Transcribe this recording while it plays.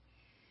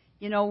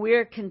You know,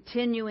 we're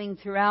continuing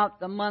throughout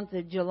the month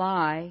of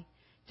July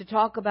to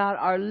talk about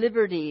our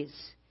liberties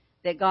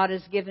that God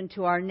has given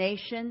to our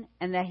nation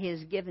and that He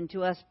has given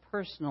to us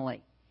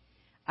personally.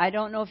 I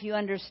don't know if you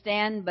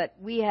understand, but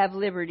we have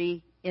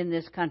liberty in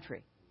this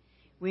country.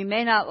 We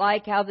may not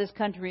like how this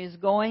country is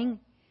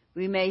going.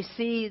 We may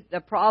see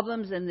the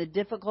problems and the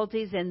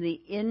difficulties and the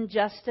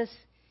injustice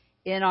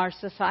in our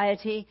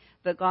society,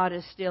 but God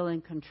is still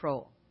in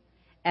control.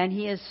 And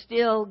He has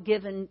still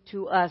given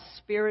to us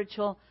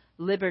spiritual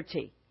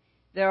liberty.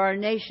 There are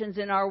nations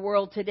in our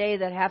world today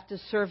that have to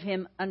serve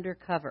Him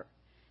undercover.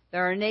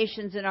 There are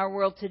nations in our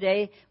world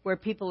today where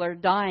people are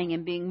dying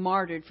and being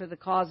martyred for the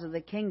cause of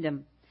the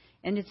kingdom.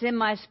 And it's in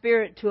my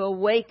spirit to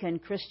awaken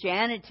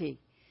Christianity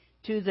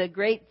to the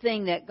great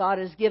thing that God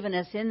has given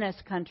us in this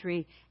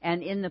country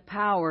and in the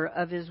power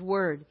of His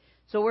Word.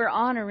 So we're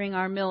honoring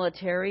our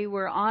military.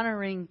 We're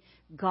honoring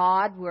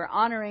God. We're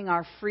honoring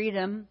our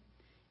freedom.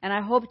 And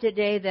I hope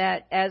today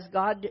that as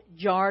God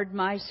jarred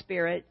my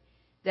spirit,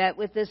 that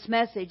with this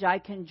message I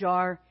can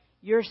jar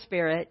your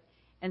spirit.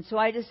 And so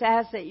I just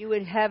ask that you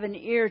would have an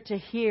ear to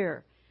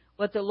hear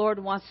what the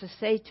Lord wants to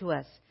say to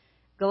us.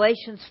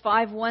 Galatians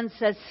 5:1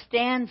 says,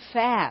 "Stand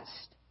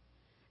fast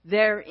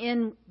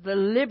therein the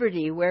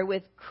liberty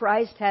wherewith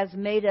Christ has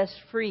made us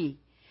free,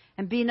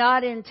 and be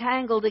not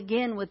entangled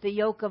again with the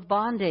yoke of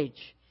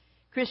bondage."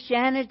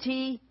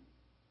 Christianity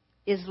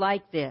is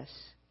like this.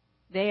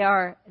 They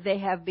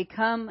have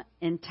become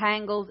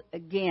entangled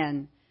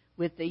again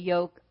with the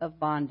yoke of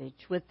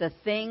bondage, with the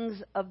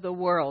things of the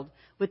world,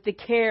 with the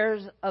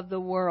cares of the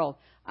world.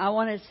 I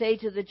want to say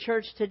to the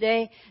church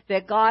today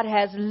that God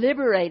has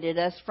liberated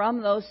us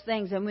from those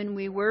things. And when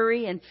we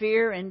worry and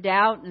fear and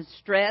doubt and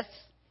stress,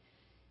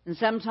 and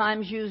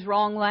sometimes use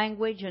wrong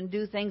language and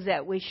do things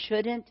that we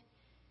shouldn't,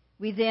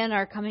 we then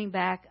are coming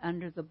back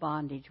under the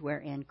bondage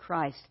wherein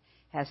Christ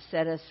has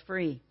set us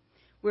free.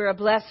 We're a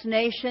blessed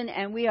nation,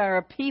 and we are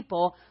a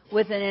people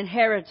with an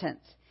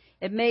inheritance.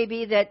 It may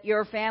be that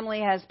your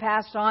family has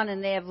passed on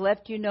and they have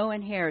left you no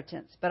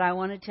inheritance. But I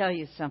want to tell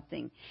you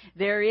something.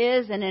 There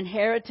is an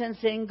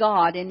inheritance in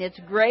God, and it's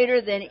greater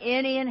than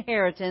any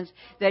inheritance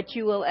that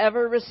you will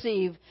ever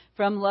receive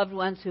from loved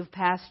ones who've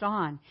passed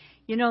on.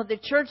 You know, the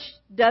church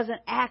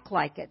doesn't act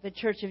like it. The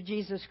Church of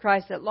Jesus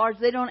Christ at large,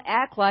 they don't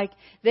act like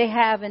they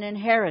have an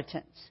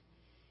inheritance.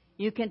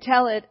 You can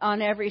tell it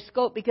on every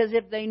scope, because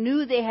if they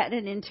knew they had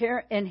an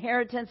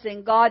inheritance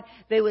in God,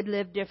 they would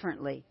live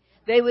differently.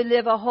 They would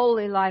live a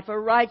holy life, a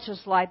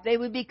righteous life. They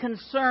would be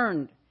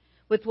concerned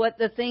with what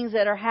the things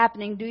that are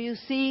happening. Do you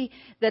see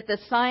that the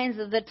signs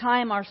of the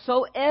time are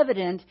so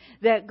evident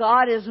that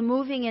God is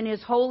moving in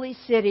His holy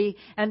city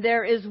and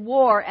there is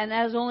war, and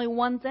that is only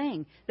one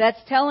thing.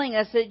 That's telling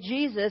us that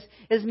Jesus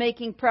is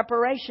making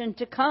preparation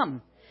to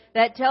come.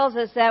 That tells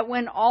us that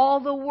when all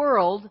the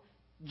world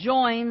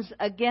joins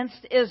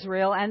against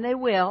Israel, and they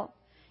will,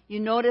 you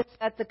notice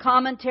that the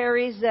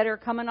commentaries that are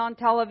coming on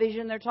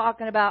television, they're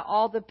talking about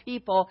all the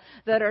people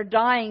that are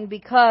dying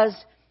because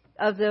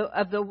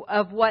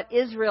of what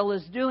Israel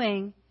is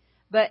doing.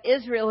 But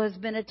Israel has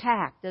been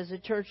attacked. Does the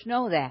church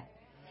know that?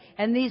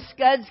 And these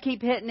scuds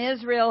keep hitting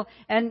Israel,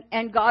 and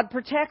God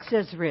protects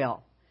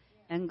Israel.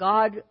 And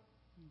God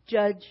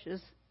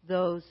judges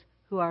those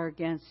who are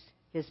against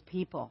His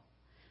people.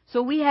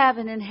 So we have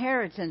an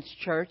inheritance,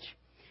 church.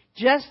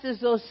 Just as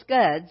those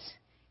scuds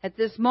at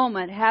this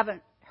moment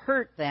haven't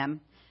hurt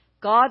them,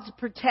 God's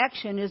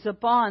protection is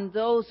upon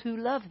those who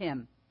love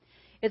Him.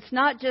 It's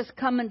not just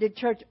coming to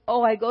church.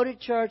 Oh, I go to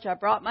church. I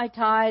brought my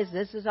tithes.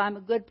 I'm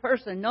a good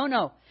person.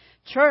 No.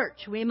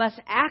 Church, we must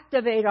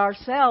activate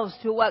ourselves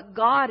to what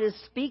God is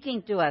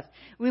speaking to us.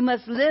 We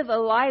must live a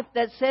life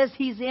that says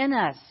He's in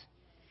us.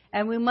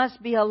 And we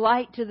must be a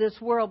light to this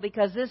world,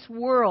 because this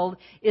world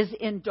is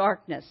in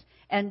darkness.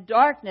 And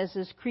darkness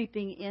is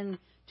creeping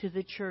into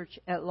the church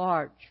at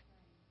large.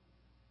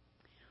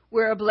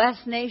 We're a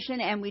blessed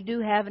nation, and we do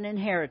have an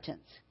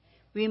inheritance.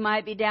 We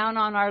might be down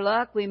on our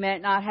luck. We may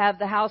not have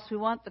the house we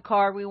want, the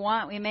car we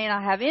want. We may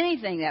not have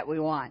anything that we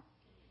want.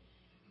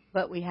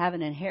 But we have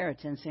an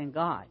inheritance in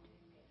God.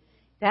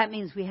 That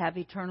means we have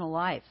eternal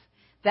life.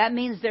 That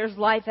means there's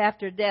life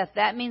after death.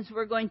 That means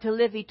we're going to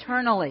live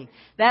eternally.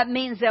 That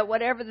means that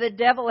whatever the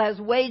devil has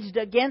waged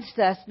against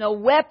us, no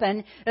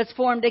weapon that's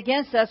formed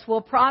against us will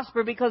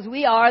prosper, because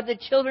we are the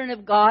children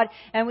of God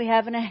and we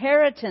have an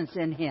inheritance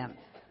in Him.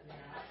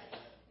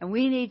 And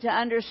we need to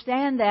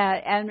understand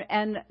that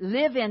and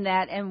live in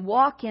that and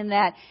walk in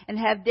that and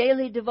have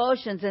daily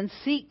devotions and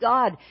seek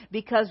God,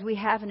 because we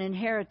have an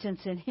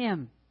inheritance in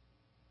Him.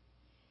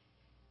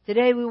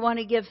 Today we want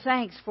to give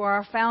thanks for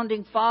our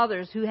founding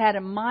fathers who had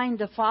a mind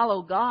to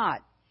follow God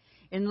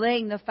in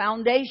laying the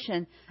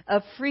foundation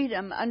of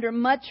freedom under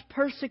much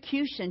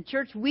persecution.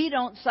 Church, we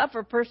don't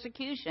suffer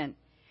persecution.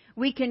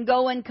 We can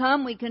go and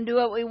come. We can do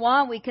what we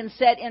want. We can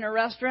sit in a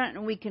restaurant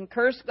and we can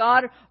curse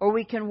God, or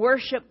we can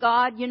worship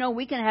God. You know,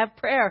 we can have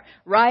prayer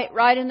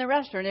right in the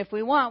restaurant. If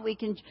we want, we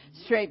can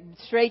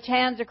stretch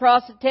hands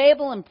across the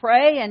table and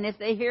pray. And if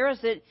they hear us,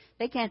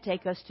 they can't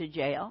take us to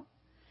jail.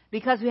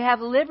 because we have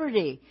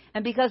liberty,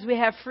 and because we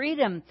have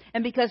freedom,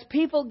 and because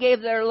people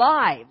gave their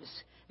lives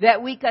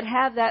that we could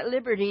have that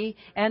liberty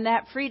and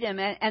that freedom.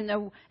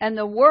 And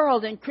the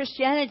world and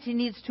Christianity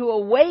needs to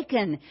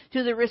awaken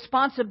to the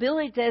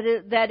responsibility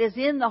that is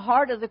in the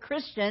heart of the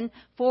Christian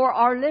for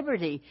our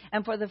liberty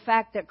and for the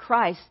fact that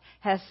Christ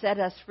has set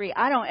us free.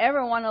 I don't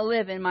ever want to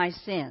live in my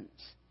sins.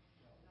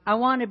 I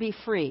want to be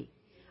free.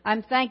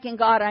 I'm thanking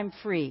God I'm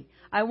free.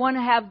 I want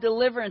to have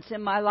deliverance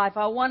in my life.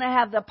 I want to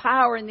have the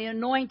power and the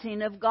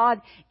anointing of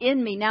God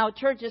in me. Now,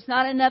 church, it's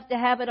not enough to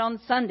have it on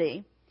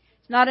Sunday.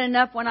 It's not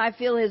enough when I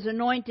feel His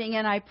anointing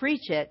and I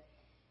preach it.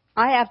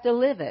 I have to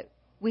live it.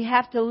 We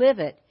have to live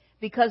it.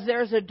 Because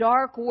there's a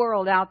dark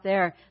world out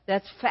there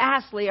that's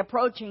fastly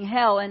approaching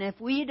hell. And if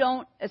we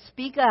don't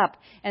speak up,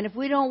 and if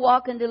we don't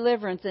walk in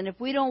deliverance, and if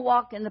we don't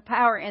walk in the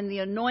power and the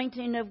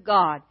anointing of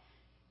God,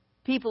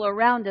 people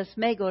around us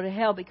may go to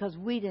hell because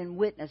we didn't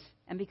witness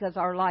and because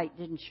our light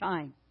didn't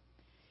shine.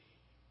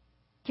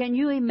 Can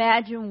you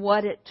imagine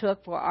what it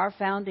took for our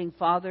founding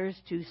fathers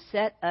to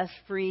set us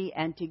free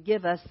and to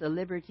give us the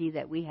liberty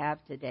that we have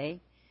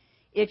today?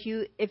 If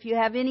you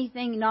have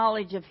anything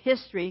knowledge of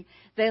history,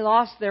 they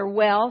lost their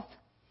wealth,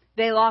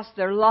 they lost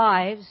their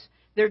lives,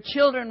 their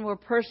children were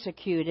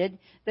persecuted,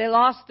 they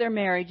lost their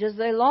marriages,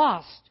 they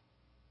lost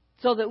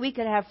so that we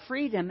could have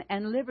freedom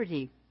and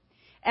liberty.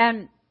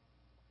 And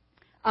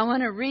I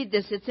want to read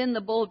this. It's in the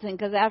bulletin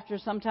because after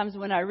sometimes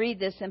when I read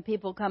this and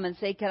people come and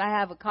say, can I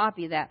have a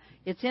copy of that?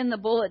 It's in the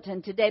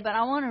bulletin today. But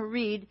I want to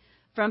read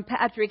from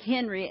Patrick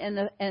Henry,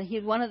 and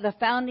he's one of the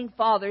founding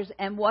fathers,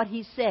 and what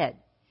he said.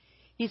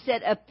 He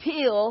said,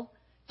 appeal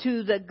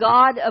to the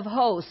God of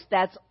hosts.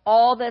 That's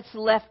all that's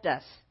left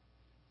us.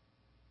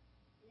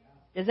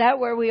 Is that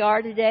where we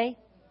are today?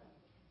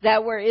 Is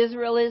that where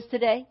Israel is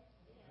today?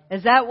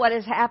 Is that what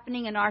is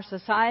happening in our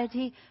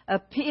society?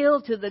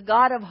 Appeal to the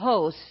God of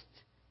hosts.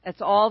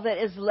 That's all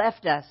that is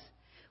left us.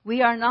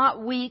 We are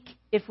not weak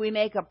if we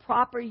make a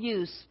proper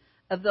use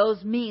of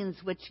those means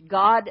which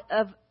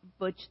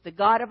the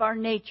God of our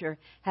nature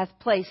has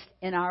placed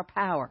in our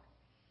power.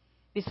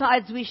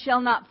 Besides, we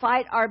shall not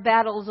fight our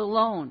battles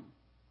alone.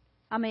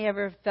 How many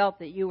ever felt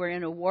that you were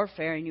in a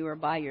warfare and you were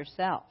by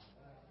yourself?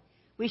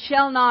 We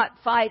shall not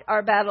fight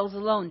our battles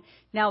alone.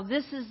 Now,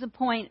 this is the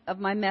point of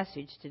my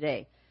message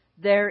today.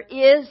 There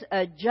is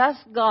a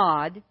just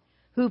God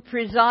who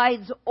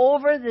presides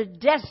over the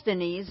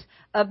destinies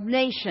of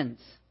nations.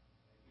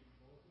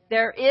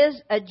 There is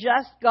a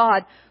just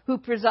God who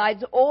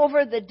presides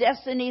over the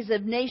destinies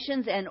of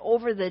nations and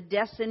over the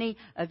destiny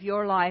of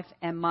your life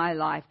and my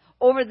life,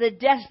 over the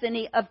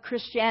destiny of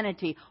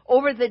Christianity,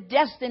 over the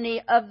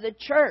destiny of the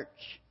church.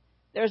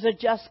 There's a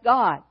just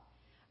God.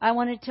 I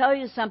want to tell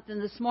you something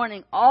this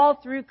morning. All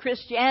through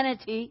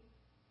Christianity,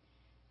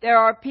 there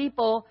are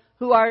people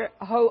who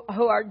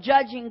are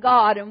judging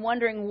God and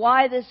wondering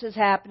why this is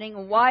happening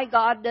and why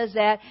God does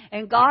that.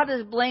 And God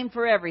is blamed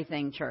for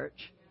everything,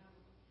 church.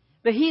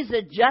 But He's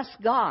a just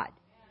God.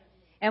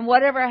 And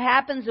whatever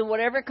happens and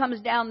whatever comes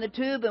down the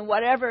tube and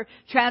whatever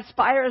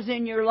transpires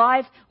in your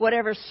life,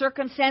 whatever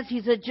circumstance,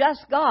 He's a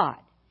just God.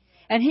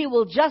 And He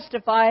will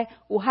justify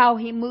how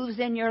He moves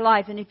in your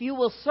life. And if you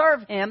will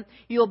serve Him,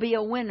 you'll be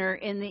a winner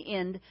in the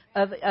end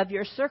of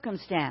your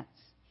circumstance.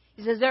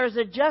 He says there is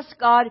a just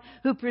God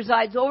who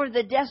presides over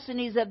the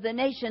destinies of the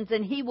nations,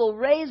 and He will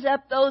raise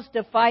up those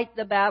to fight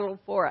the battle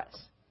for us.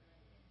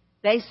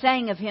 They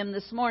sang of Him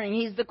this morning.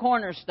 He's the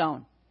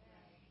cornerstone.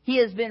 He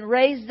has been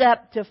raised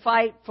up to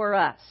fight for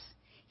us.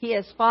 He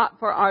has fought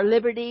for our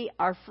liberty,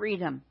 our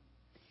freedom.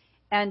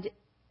 And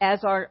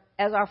as our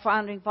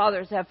founding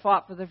fathers have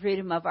fought for the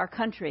freedom of our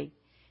country.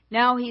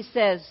 Now he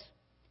says,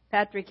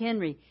 Patrick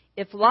Henry,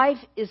 if life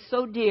is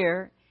so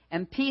dear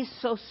and peace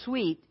so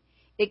sweet,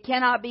 it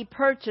cannot be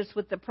purchased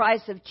with the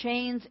price of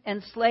chains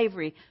and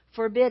slavery.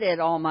 Forbid it,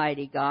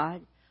 Almighty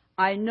God.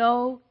 I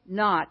know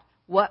not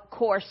what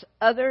course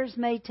others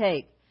may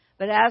take,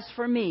 but as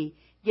for me,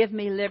 give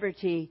me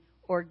liberty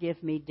or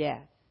give me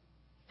death.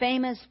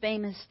 Famous,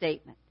 famous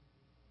statement.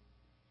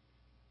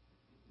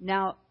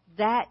 Now,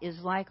 that is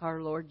like our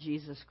Lord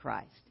Jesus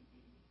Christ.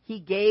 He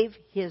gave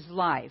His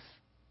life.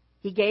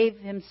 He gave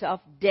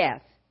Himself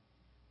death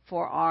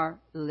for our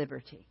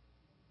liberty.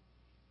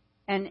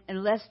 And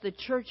unless the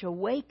church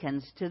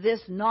awakens to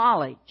this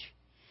knowledge,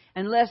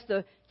 unless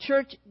the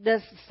church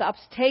stops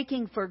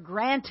taking for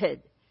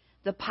granted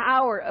the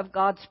power of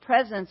God's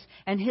presence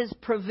and His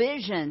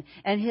provision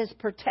and His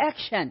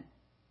protection,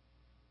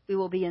 we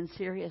will be in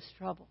serious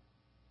trouble.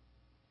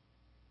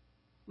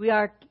 We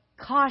are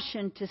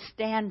cautioned to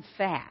stand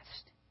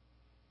fast.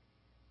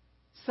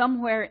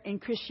 Somewhere in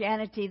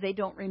Christianity, they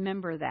don't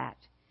remember that.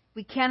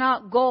 We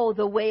cannot go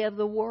the way of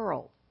the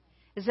world.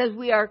 It says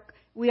we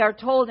are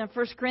told in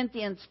 1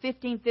 Corinthians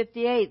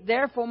 15:58,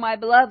 therefore, my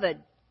beloved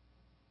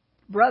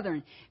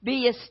brethren, be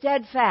ye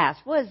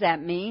steadfast. What does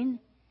that mean?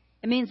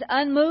 It means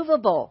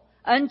unmovable,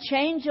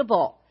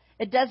 unchangeable.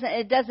 It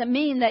doesn't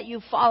mean that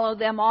you follow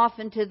them off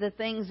into the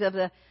things of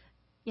the,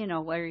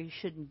 where you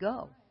shouldn't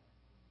go.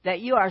 That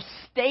you are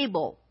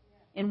stable.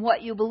 in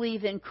what you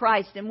believe in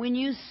Christ. And when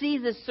you see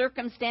the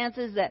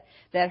circumstances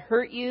that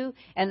hurt you,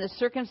 and the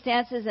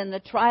circumstances and the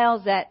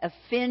trials that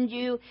offend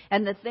you,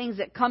 and the things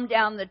that come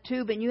down the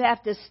tube, and you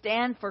have to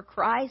stand for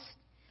Christ,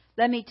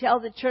 let me tell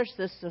the church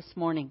this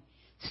morning.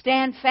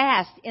 Stand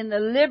fast in the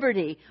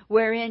liberty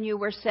wherein you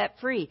were set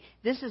free.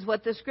 This is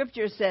what the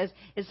Scripture says.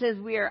 It says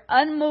we are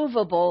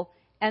unmovable,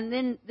 and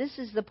then this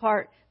is the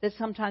part that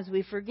sometimes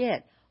we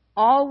forget.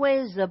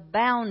 Always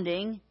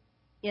abounding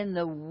in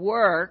the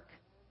work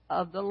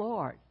of the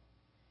Lord.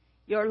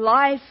 Your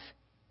life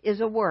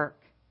is a work.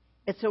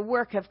 It's a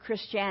work of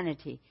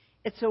Christianity.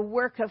 It's a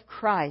work of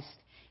Christ.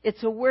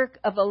 It's a work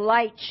of a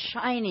light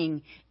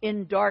shining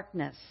in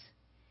darkness.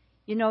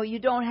 You know, you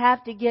don't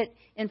have to get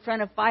in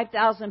front of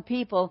 5,000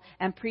 people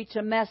and preach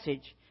a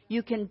message.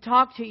 You can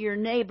talk to your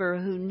neighbor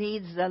who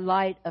needs the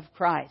light of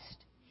Christ.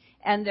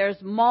 And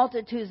there's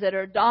multitudes that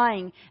are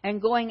dying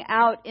and going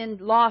out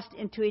lost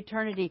into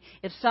eternity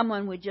if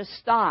someone would just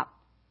stop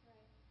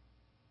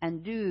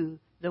and do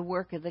the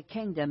work of the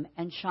kingdom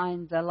and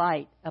shine the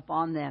light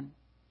upon them.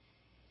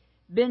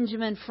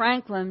 Benjamin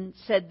Franklin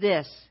said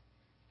this,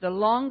 "The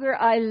longer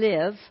I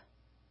live,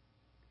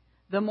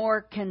 the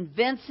more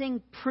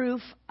convincing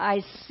proof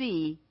I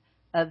see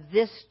of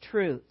this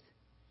truth,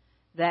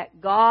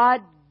 that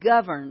God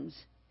governs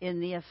in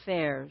the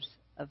affairs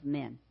of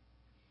men."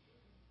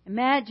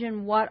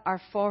 Imagine what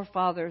our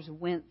forefathers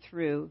went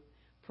through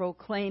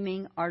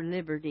proclaiming our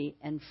liberty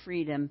and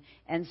freedom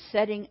and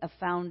setting a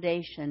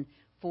foundation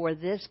for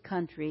this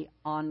country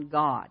on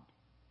God.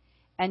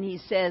 And he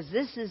says,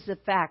 this is the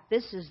fact,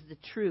 this is the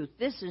truth,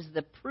 this is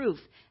the proof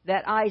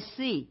that I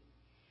see,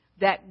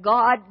 that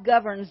God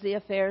governs the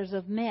affairs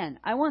of men.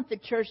 I want the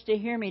church to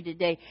hear me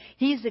today.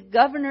 He's the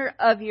governor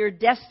of your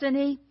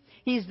destiny.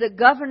 He's the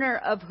governor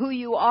of who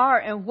you are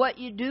and what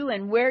you do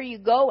and where you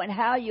go and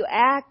how you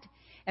act.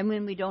 And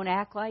when we don't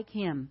act like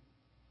Him,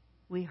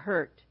 we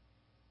hurt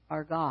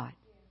our God.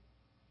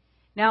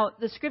 Now,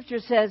 the Scripture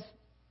says,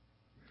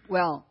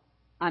 well,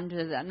 I'm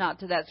not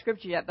to that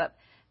Scripture yet, but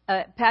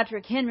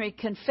Patrick Henry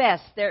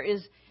confessed there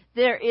is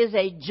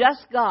a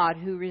just God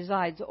who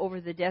resides over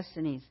the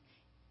destinies.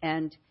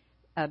 And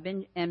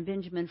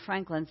Benjamin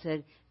Franklin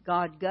said,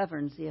 God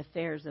governs the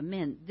affairs of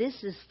men.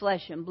 This is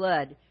flesh and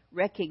blood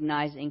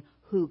recognizing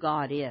who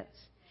God is.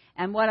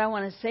 And what I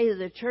want to say to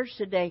the church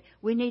today,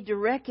 we need to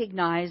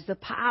recognize the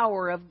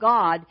power of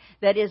God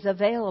that is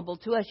available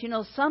to us. You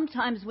know,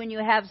 sometimes when you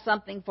have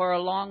something for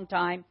a long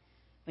time,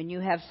 when you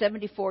have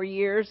 74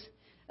 years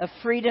of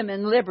freedom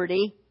and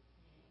liberty,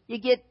 you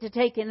get to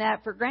taking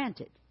that for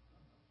granted.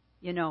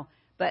 You know,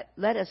 but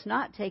let us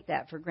not take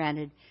that for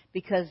granted,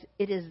 because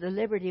it is the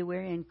liberty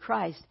wherein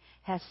Christ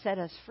has set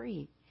us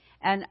free.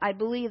 And I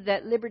believe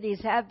that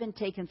liberties have been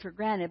taken for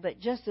granted, but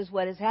just as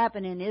what has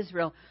happened in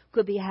Israel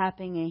could be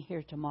happening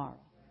here tomorrow.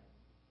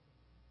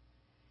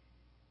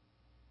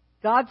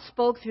 God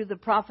spoke through the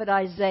prophet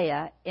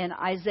Isaiah in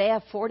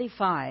Isaiah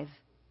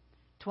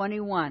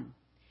 45:21.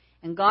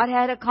 And God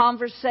had a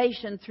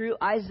conversation through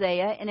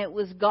Isaiah, and it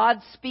was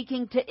God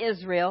speaking to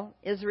Israel.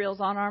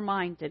 Israel's on our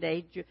mind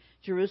today.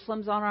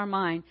 Jerusalem's on our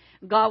mind.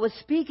 God was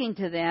speaking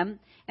to them,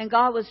 and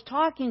God was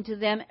talking to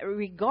them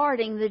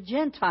regarding the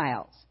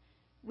Gentiles.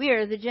 We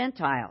are the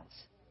Gentiles.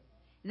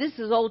 This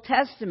is Old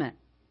Testament.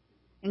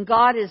 And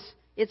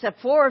it's a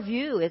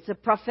foreview. It's a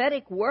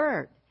prophetic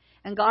word.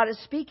 And God is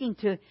speaking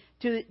to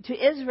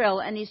Israel,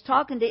 and He's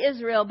talking to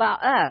Israel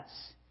about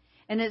us.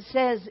 And it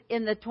says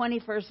in the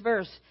 21st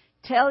verse,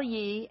 "Tell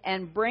ye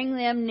and bring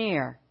them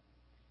near."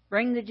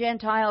 Bring the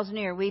Gentiles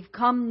near. We've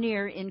come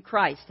near in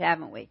Christ,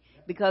 haven't we?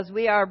 Because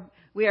we are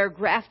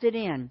grafted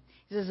in.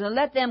 He says, "And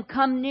let them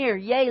come near,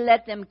 yea,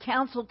 let them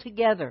counsel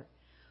together.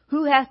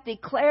 Who hath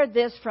declared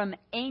this from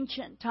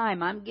ancient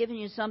time?" I'm giving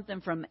you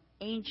something from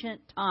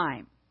ancient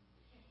time.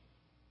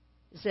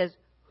 It says,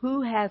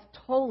 "Who hath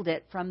told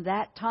it from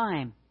that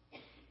time?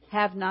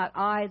 Have not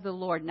I the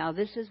Lord?" Now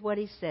this is what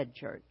He said,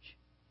 church.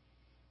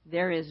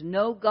 "There is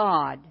no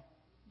God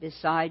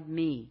beside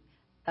me,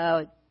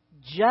 a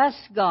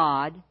just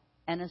God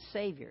and a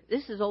Savior."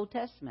 This is Old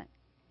Testament.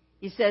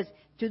 He says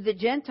to the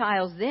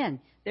Gentiles then,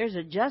 there's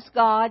a just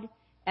God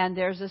and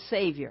there's a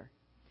Savior.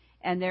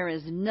 And there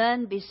is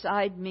none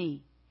beside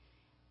me.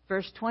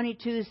 Verse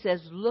 22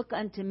 says, "Look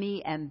unto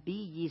me and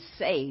be ye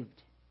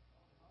saved,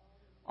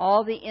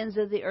 all the ends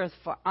of the earth,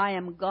 for I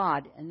am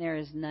God and there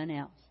is none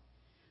else."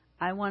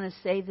 I want to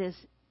say this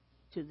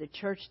to the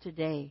church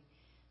today,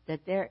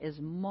 that there is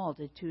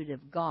multitude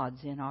of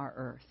gods in our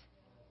earth.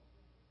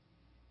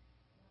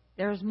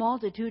 There is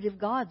multitude of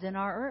gods in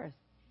our earth.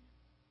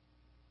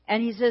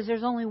 And He says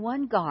there's only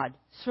one God.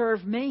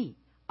 Serve me.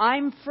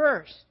 I'm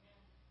first.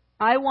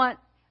 I want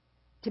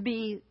to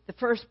be the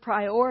first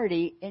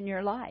priority in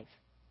your life.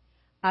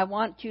 I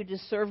want you to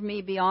serve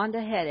me beyond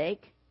a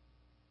headache.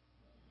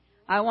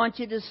 I want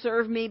you to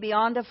serve me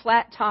beyond a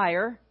flat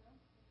tire.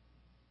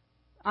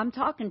 I'm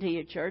talking to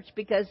you, church,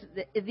 because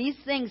these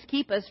things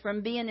keep us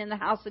from being in the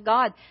house of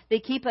God. They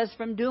keep us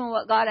from doing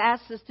what God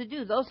asks us to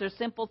do. Those are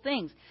simple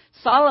things.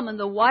 Solomon,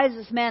 the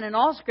wisest man in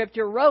all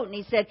Scripture, wrote, and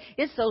he said,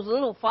 it's those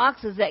little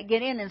foxes that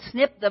get in and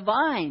snip the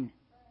vine.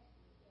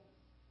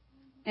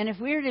 And if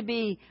we're to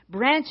be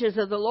branches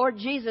of the Lord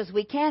Jesus,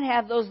 we can't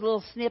have those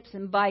little snips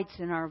and bites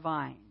in our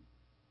vine.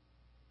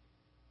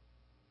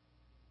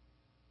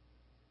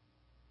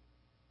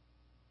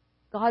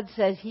 God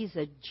says He's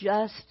a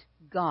just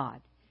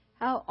God.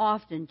 How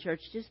often,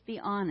 church, just be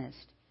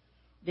honest,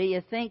 do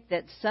you think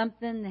that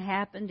something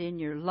happened in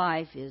your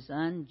life is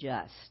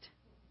unjust?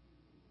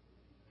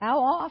 How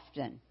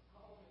often?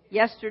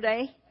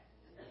 Yesterday?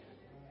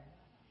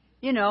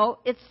 You know,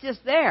 it's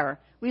just there.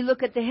 We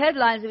look at the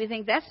headlines and we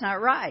think, that's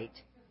not right.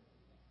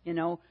 You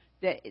know,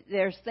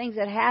 there's things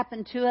that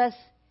happen to us.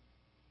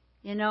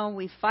 You know,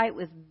 we fight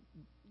with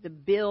the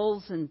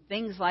bills and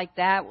things like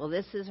that. Well,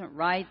 this isn't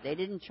right. They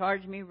didn't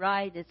charge me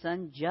right. It's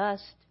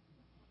unjust.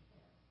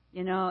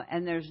 You know,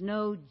 and there's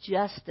no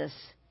justice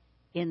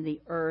in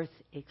the earth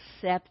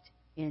except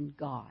in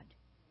God.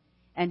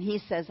 And He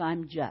says,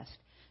 I'm just.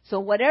 So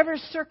whatever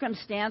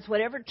circumstance,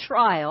 whatever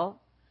trial,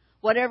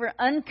 whatever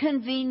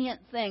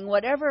inconvenient thing,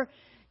 whatever,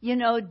 you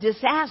know,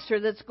 disaster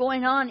that's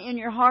going on in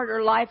your heart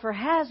or life or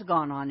has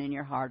gone on in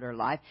your heart or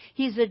life,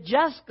 He's a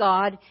just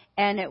God,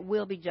 and it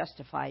will be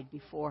justified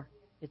before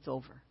it's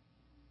over.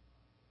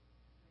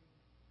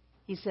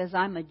 He says,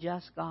 I'm a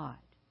just God.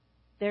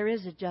 There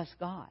is a just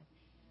God.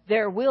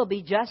 There will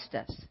be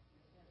justice.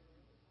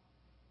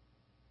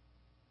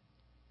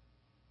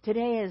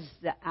 Today is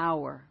the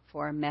hour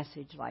for a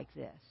message like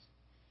this,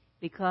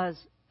 because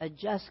a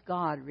just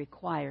God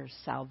requires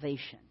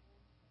salvation.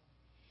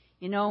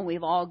 You know,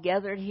 we've all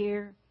gathered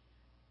here.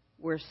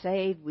 We're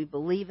saved. We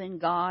believe in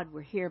God.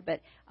 We're here.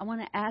 But I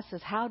want to ask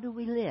us, how do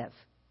we live?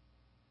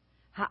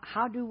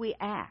 How do we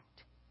act?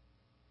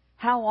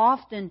 How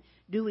often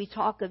do we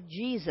talk of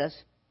Jesus?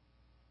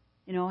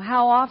 You know,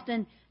 how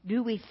often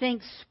do we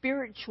think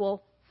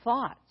spiritual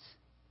thoughts?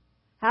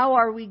 How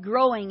are we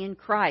growing in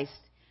Christ?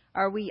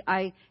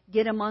 I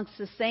get amongst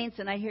the saints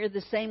and I hear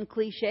the same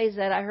cliches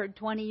that I heard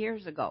 20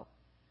 years ago.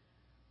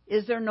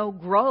 Is there no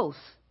growth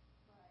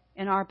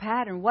in our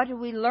pattern? What did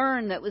we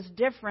learn that was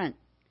different?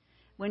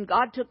 When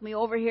God took me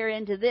over here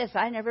into this,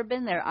 I'd never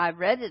been there. I've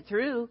read it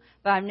through,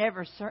 but I've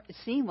never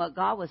seen what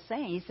God was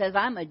saying. He says,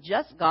 I'm a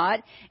just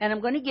God, and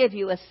I'm going to give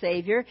you a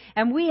Savior.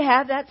 And we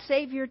have that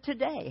Savior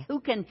today. Who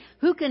can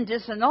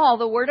disannul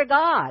the Word of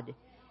God?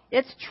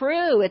 It's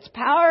true. It's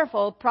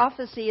powerful.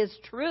 Prophecy is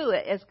true.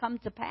 It has come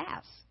to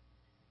pass.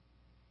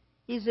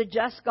 He's a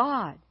just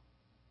God.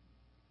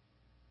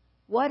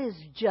 What is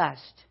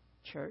just,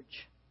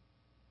 church?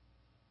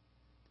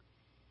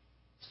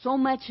 So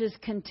much is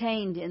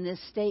contained in this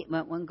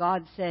statement when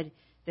God said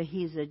that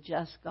He's a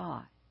just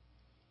God.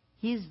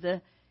 He's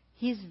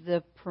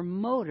the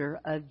promoter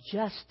of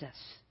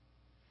justice.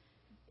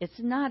 It's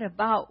not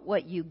about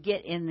what you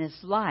get in this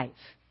life.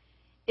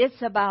 It's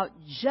about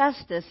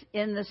justice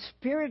in the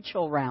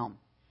spiritual realm.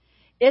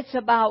 It's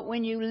about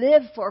when you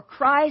live for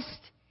Christ,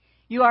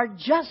 you are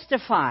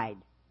justified.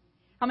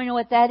 How many know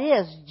what that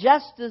is?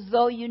 Just as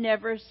though you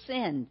never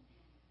sinned.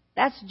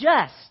 That's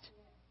just.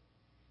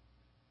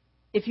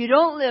 If you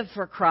don't live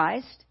for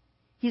Christ,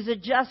 He's a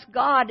just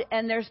God,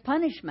 and there's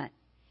punishment,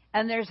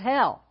 and there's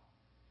hell.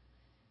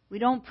 We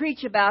don't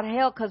preach about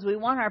hell because we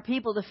want our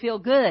people to feel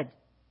good,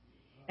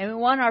 and we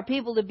want our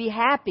people to be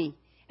happy.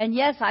 And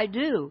yes, I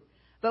do.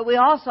 But we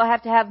also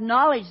have to have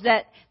knowledge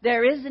that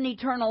there is an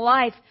eternal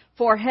life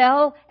for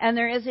hell, and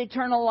there is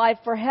eternal life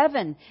for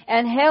heaven.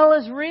 And hell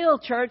is real,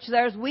 church.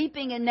 There's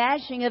weeping and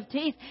gnashing of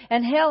teeth,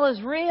 and hell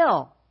is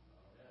real.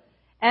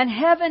 And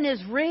heaven is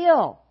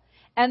real.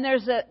 And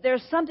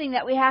there's something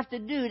that we have to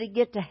do to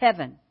get to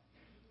heaven.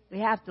 We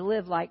have to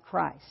live like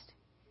Christ.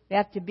 We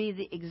have to be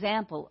the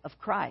example of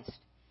Christ.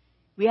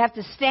 We have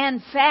to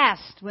stand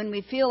fast when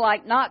we feel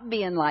like not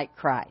being like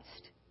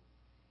Christ.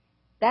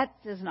 That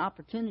is an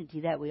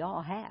opportunity that we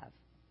all have.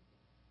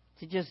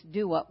 To just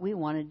do what we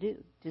want to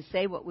do. To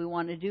say what we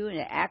want to do and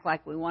to act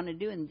like we want to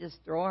do and just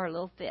throw our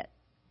little fit.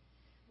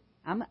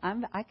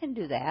 I can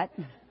do that.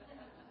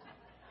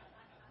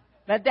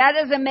 But that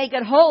doesn't make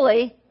it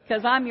holy.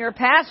 Because I'm your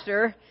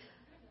pastor,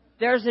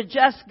 there's a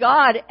just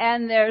God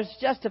and there's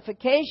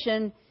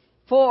justification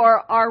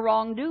for our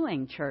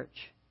wrongdoing, church.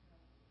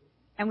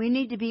 And we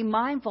need to be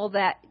mindful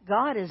that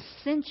God is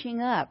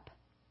cinching up.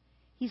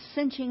 He's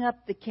cinching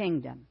up the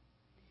kingdom.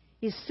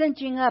 He's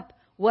cinching up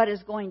what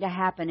is going to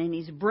happen, and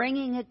He's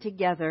bringing it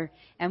together.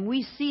 And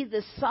we see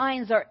the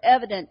signs are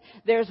evident.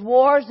 There's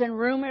wars and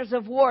rumors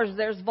of wars.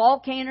 There's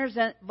volcanoes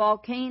and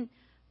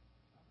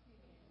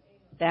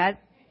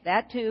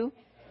that too.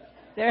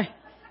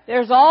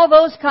 There's all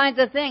those kinds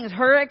of things.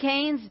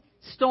 Hurricanes,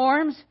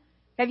 storms.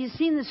 Have you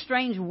seen the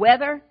strange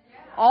weather?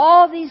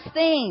 All these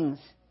things.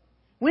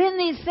 When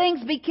these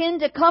things begin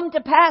to come to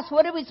pass,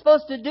 what are we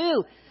supposed to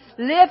do?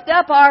 Lift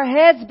up our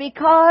heads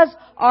because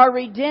our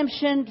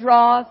redemption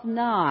draweth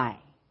nigh.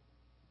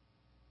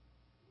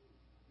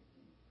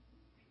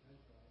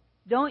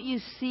 Don't you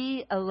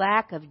see a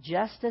lack of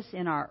justice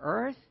in our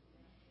earth?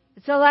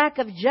 It's a lack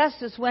of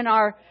justice when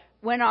our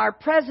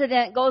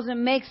president goes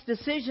and makes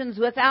decisions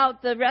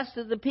without the rest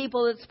of the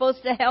people that's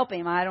supposed to help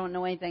him. I don't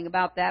know anything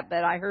about that,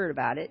 but I heard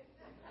about it.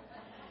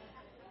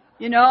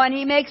 And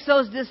he makes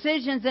those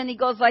decisions and he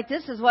goes like,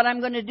 this is what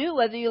I'm going to do,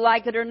 whether you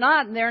like it or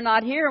not, and they're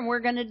not here and we're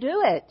going to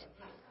do it.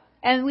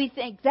 And we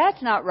think,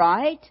 that's not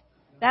right.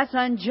 That's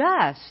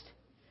unjust.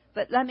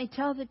 But let me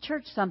tell the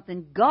church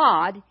something.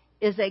 God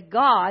is a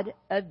God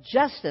of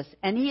justice,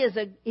 and He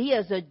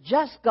is a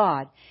just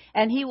God,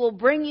 and He will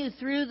bring you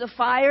through the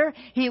fire.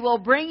 He will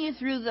bring you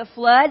through the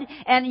flood,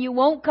 and you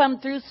won't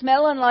come through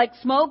smelling like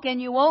smoke, and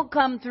you won't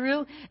come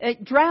through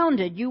drowned.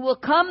 You will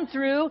come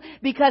through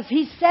because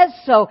He says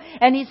so,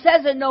 and He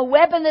says that no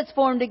weapon that's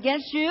formed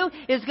against you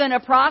is going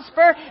to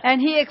prosper,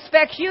 and He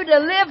expects you to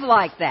live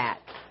like that.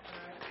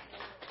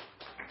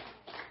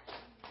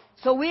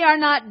 So we are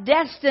not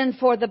destined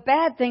for the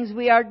bad things.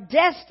 We are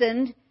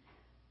destined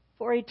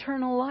for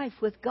eternal life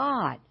with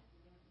God.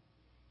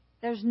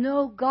 There's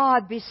no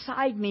God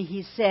beside me,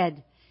 He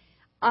said.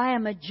 I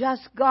am a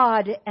just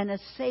God and a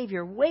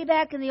Savior. Way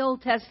back in the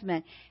Old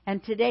Testament.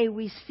 And today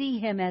we see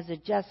Him as a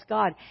just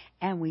God.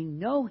 And we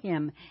know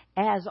Him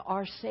as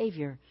our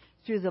Savior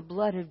through the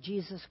blood of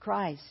Jesus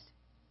Christ.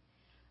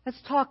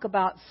 Let's talk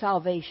about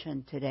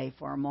salvation today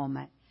for a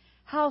moment.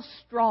 How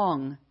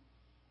strong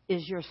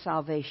is your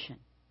salvation?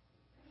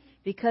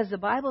 Because the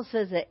Bible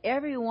says that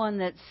everyone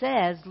that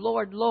says,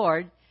 Lord,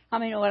 Lord, how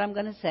many know what I'm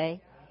going to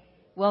say?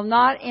 Will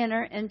not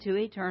enter into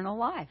eternal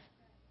life.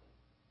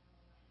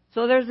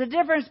 So there's a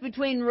difference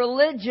between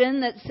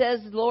religion that says,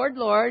 Lord,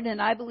 Lord,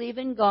 and I believe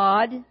in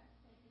God,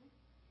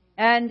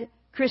 and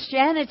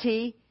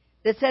Christianity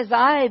that says,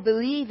 I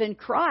believe in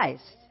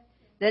Christ,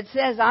 that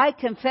says, I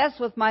confess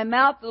with my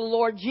mouth the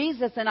Lord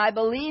Jesus, and I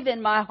believe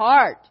in my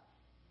heart.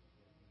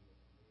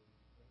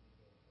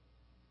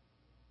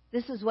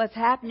 This is what's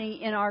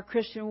happening in our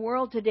Christian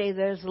world today.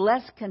 There's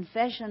less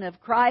confession of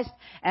Christ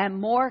and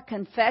more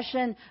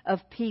confession of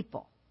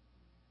people.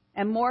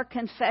 And more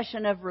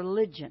confession of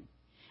religion.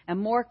 And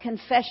more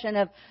confession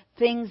of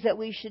things that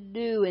we should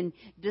do and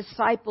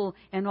disciple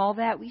and all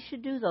that. We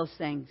should do those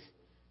things.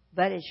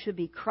 But it should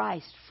be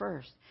Christ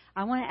first.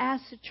 I want to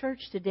ask the church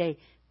today.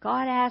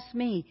 God asked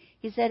me,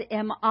 He said,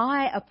 am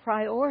I a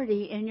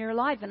priority in your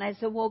life? And I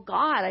said, well,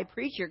 God, I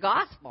preach your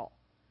gospel.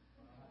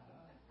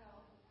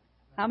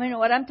 How many know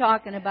what I'm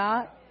talking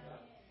about?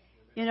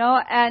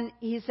 And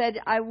He said,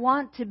 I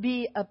want to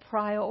be a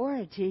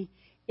priority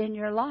in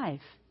your life.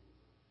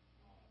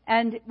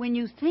 And when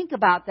you think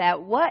about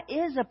that, what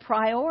is a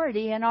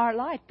priority in our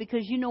life?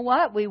 Because you know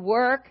what? We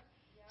work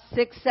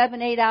 6, 7,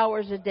 8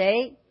 hours a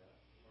day.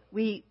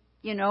 We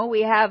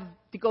have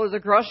to go to the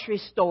grocery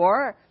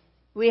store.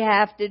 We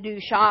have to do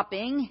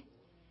shopping.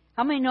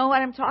 How many know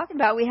what I'm talking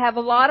about? We have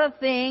a lot of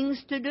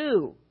things to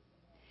do.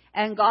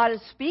 And God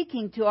is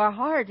speaking to our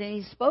heart, and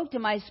He spoke to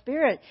my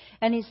spirit,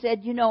 and He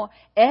said,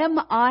 am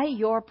I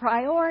your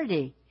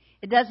priority?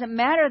 It doesn't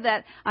matter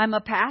that I'm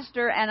a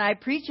pastor and I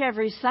preach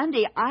every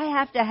Sunday. I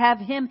have to have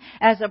Him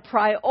as a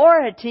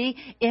priority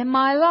in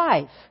my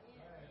life.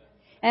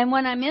 And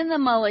when I'm in the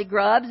mully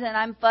grubs and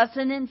I'm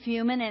fussing and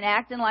fuming and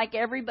acting like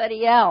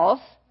everybody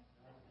else,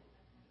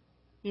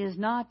 He is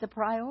not the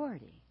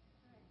priority.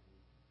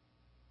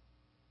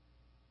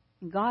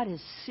 And God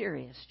is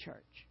serious,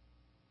 church.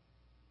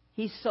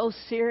 He's so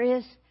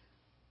serious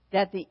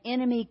that the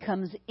enemy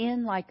comes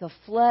in like a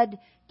flood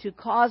to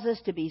cause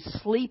us to be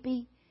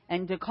sleepy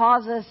and to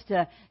cause us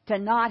to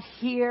not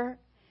hear.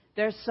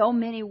 There's so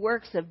many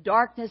works of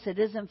darkness, it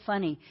isn't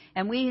funny.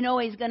 And we know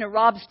he's going to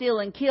rob, steal,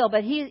 and kill,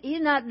 but he's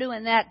not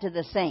doing that to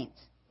the saints.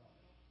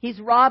 He's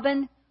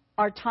robbing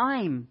our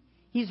time.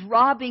 He's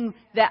robbing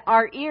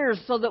our ears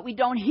so that we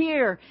don't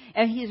hear.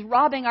 And He's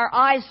robbing our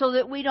eyes so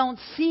that we don't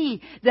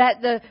see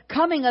that the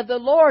coming of the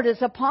Lord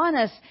is upon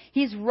us.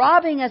 He's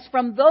robbing us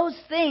from those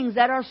things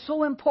that are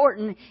so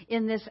important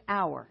in this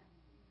hour.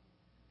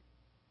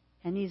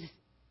 And He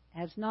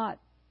has not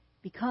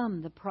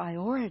become the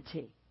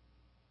priority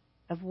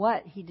of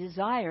what He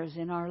desires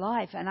in our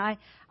life. And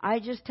I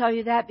just tell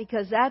you that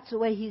because that's the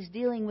way He's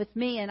dealing with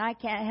me, and I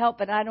can't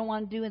help it. I don't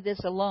want to do this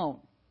alone.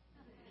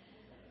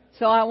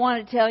 So I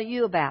want to tell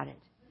you about it.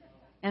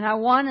 And I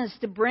want us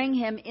to bring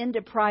Him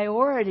into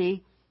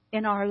priority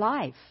in our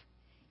life.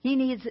 He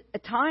needs a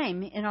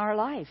time in our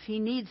life. He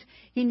needs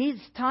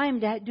time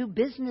to do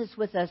business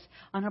with us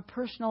on a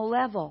personal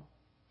level.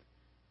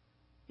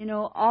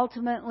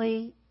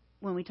 Ultimately,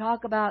 when we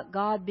talk about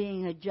God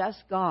being a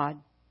just God,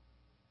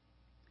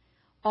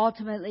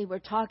 ultimately we're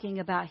talking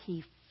about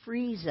He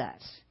frees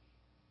us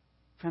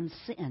from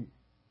sin.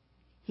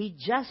 He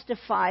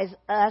justifies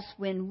us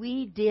when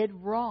we did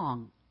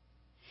wrong.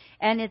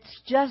 And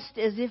it's just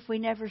as if we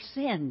never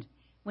sinned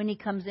when He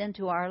comes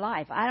into our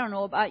life. I don't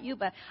know about you,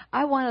 but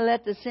I want to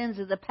let the sins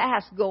of the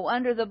past go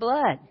under the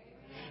blood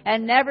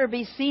and never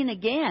be seen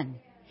again.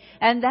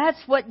 And that's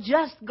what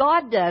just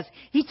God does.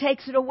 He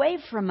takes it away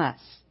from us.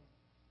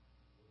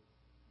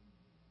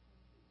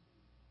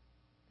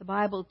 The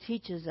Bible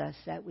teaches us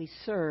that we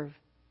serve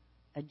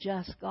a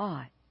just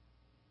God.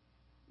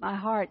 My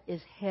heart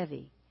is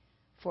heavy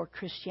for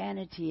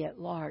Christianity at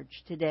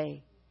large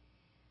today.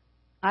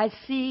 I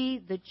see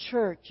the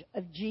church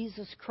of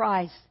Jesus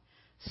Christ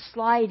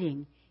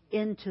sliding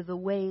into the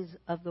ways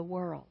of the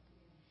world.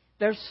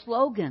 Their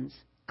slogans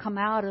come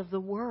out of the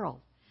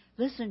world.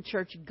 Listen,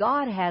 church,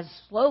 God has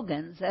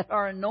slogans that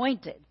are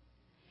anointed.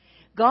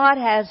 God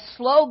has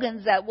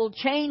slogans that will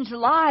change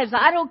lives.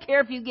 I don't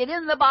care if you get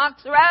in the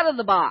box or out of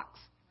the box.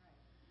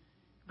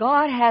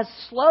 God has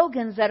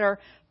slogans that are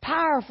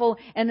powerful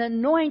and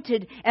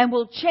anointed and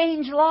will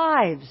change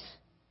lives.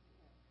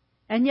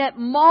 And yet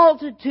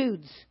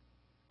multitudes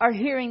are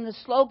hearing the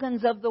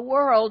slogans of the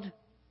world,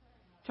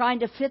 trying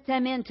to fit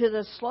them into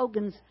the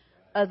slogans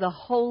of the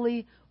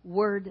holy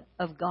Word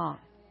of God.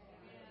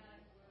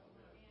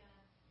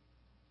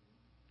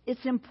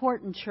 It's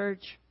important,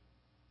 church.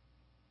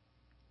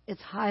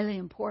 It's highly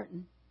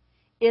important.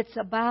 It's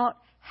about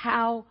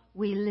how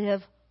we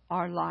live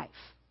our life.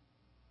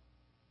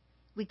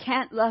 We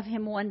can't love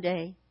Him one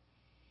day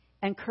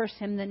and curse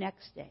Him the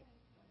next day.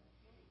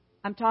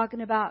 I'm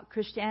talking about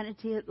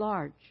Christianity at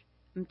large.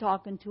 I'm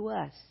talking to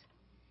us.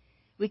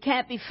 We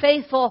can't be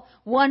faithful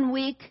 1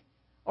 week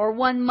or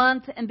 1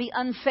 month and be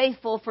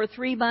unfaithful for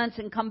 3 months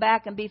and come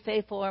back and be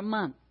faithful a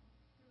month.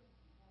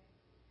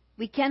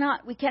 We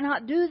cannot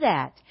do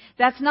that.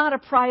 That's not a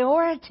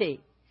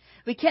priority.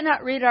 We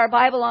cannot read our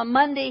Bible on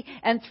Monday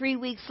and 3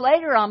 weeks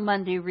later on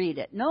Monday read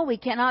it. No, we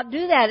cannot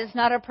do that. It's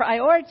not a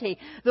priority.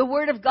 The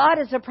Word of God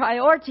is a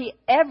priority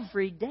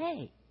every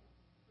day.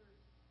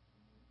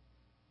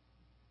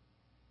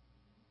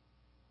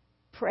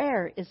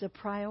 Prayer is a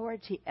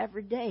priority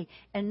every day,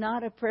 and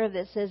not a prayer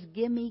that says,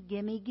 gimme,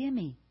 gimme,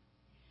 gimme.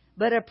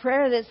 But a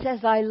prayer that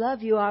says, I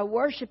love you, I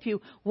worship you.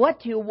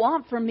 What do you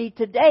want from me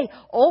today?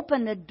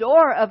 Open the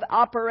door of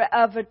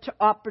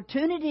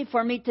opportunity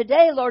for me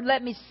today, Lord.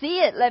 Let me see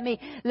it. Let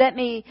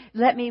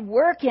me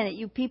work in it.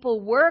 You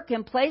people work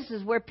in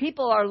places where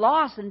people are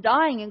lost and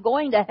dying and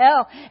going to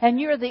hell, and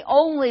you're the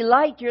only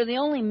light. You're the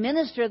only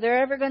minister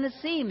they're ever going to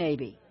see,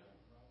 maybe.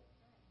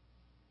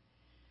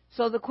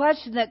 So the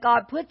question that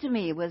God put to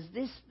me was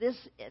this is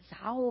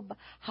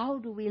how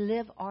do we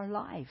live our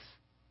life?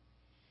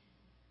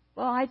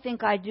 Well, I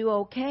think I do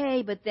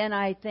okay, but then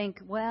I think,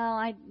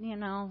 well,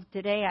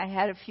 today I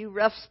had a few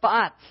rough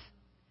spots.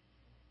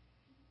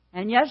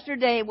 And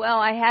yesterday, well,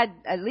 I had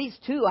at least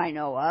 2 I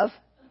know of.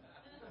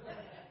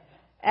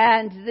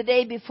 And the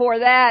day before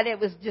that, it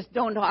was just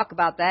don't talk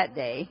about that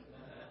day.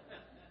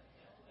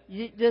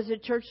 Does the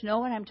church know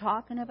what I'm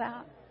talking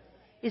about?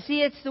 You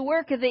see, it's the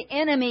work of the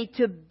enemy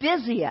to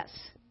busy us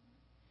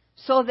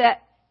so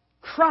that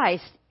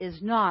Christ is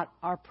not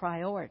our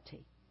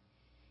priority.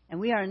 And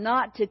we are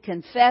not to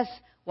confess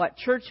what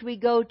church we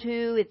go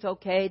to. It's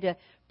okay to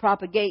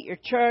propagate your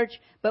church,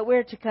 but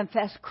we're to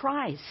confess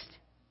Christ.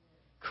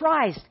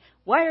 Christ.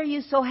 Why are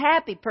you so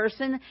happy,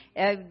 person?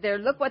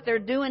 Look what they're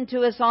doing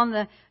to us on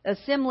the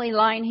assembly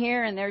line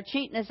here, and they're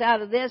cheating us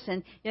out of this,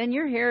 and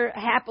you're here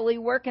happily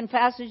working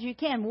fast as you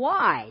can.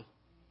 Why?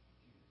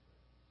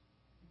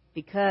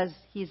 Because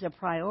He's a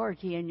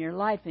priority in your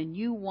life, and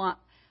you want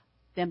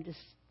them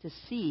to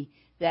see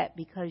that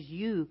because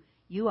you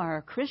are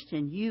a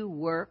Christian, you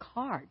work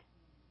hard.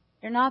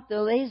 You're not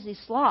the lazy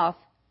sloth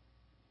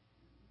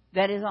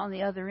that is on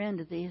the other end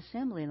of the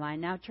assembly line.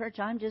 Now, church,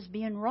 I'm just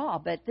being raw,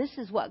 but this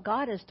is what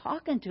God is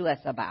talking to us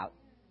about.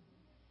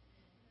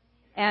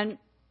 And,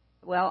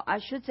 well, I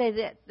should say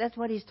that that's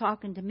what He's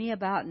talking to me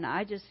about, and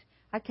I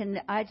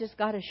just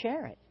got to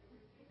share it.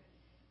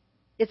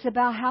 It's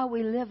about how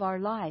we live our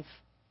life.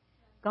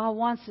 God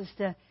wants us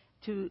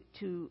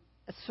to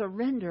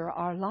surrender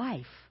our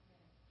life.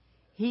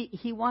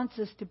 He wants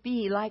us to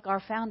be like our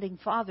founding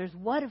fathers.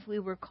 What if we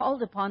were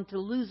called upon to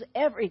lose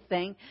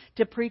everything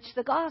to preach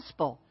the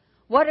gospel?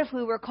 What if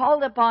we were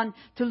called upon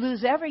to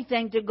lose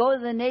everything to go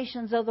to the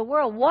nations of the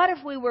world? What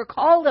if we were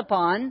called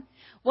upon?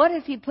 What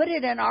if He put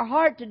it in our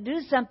heart to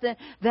do something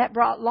that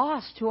brought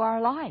loss to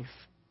our life?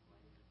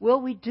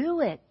 Will we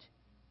do it?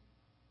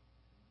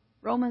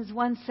 Romans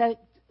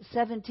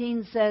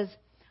 1:17 says,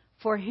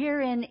 for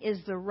herein is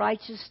the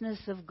righteousness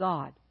of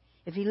God.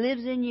 If He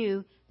lives in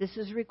you, this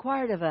is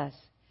required of us.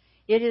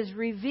 It is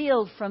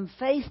revealed from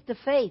faith to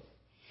faith.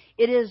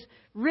 It is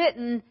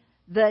written,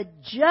 the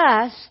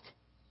just,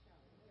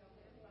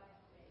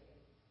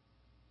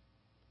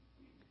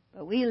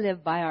 but we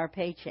live by our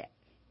paycheck.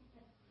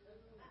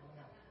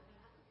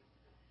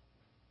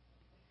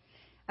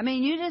 I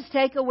mean, you just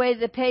take away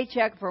the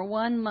paycheck for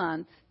 1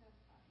 month,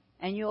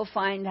 and you'll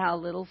find how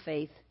little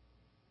faith.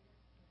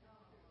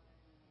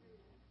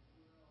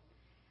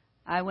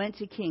 I went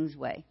to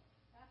Kingsway.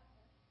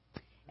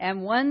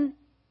 And one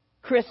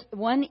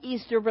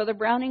Easter, Brother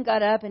Browning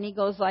got up and he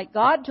goes like,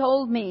 God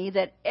told me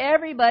that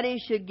everybody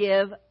should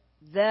give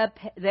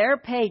their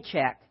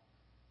paycheck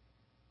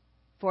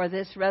for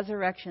this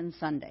Resurrection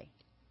Sunday.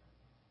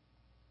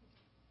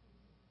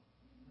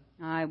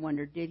 I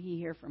wondered, did he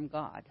hear from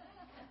God?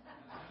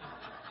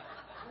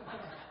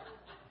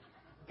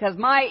 Because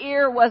my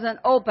ear wasn't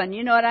open,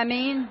 you know what I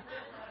mean?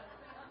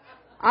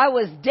 I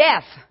was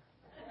deaf.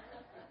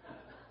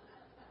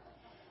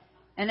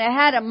 And I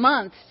had a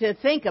month to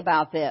think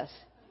about this.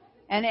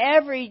 And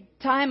every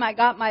time I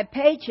got my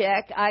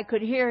paycheck, I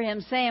could hear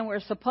him saying we're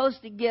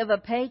supposed to give a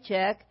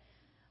paycheck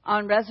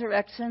on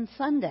Resurrection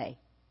Sunday.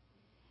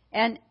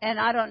 And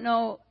I don't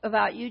know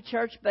about you,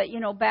 church, but,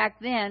 back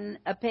then,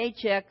 a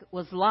paycheck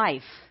was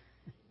life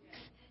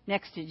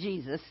next to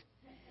Jesus.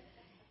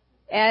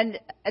 And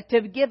to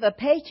give a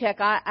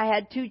paycheck, I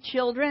had 2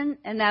 children,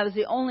 and that was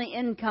the only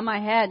income I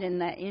had,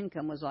 and that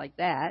income was like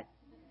that.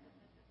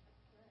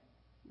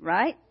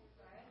 Right?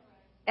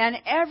 And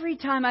every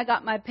time I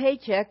got my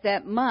paycheck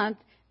that month,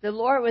 the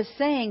Lord was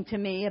saying to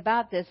me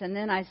about this, and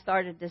then I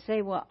started to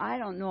say, well, I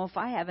don't know if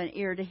I have an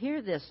ear to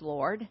hear this,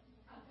 Lord.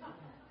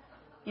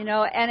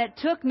 And it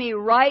took me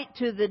right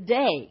to the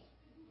day.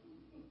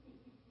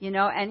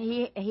 And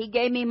he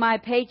gave me my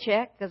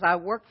paycheck, because I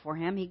worked for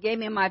him. He gave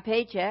me my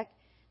paycheck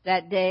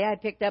that day. I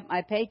picked up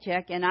my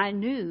paycheck, and I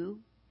knew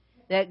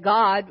that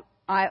God,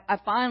 I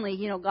finally,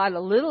 got a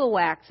little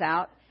wax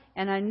out,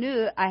 and I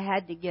knew I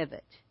had to give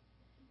it.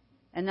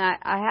 And I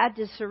had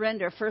to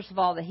surrender, first of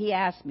all, that he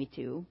asked me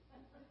to.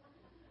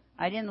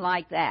 I didn't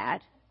like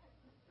that.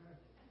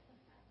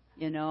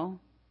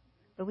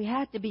 But we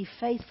have to be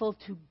faithful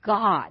to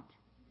God,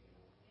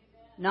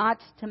 not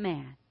to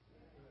man.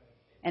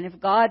 And if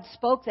God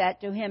spoke that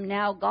to him,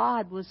 now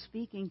God was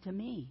speaking to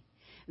me.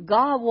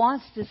 God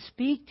wants to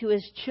speak to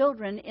his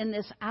children in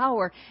this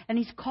hour, and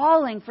he's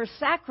calling for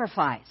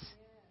sacrifice.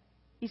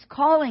 He's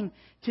calling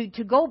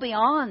to go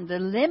beyond the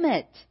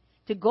limit,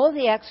 to go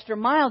the extra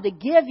mile, to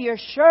give your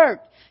shirt,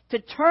 to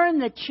turn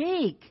the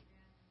cheek.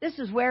 This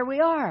is where we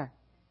are.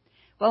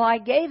 Well, I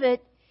gave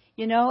it,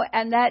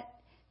 and that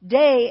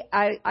day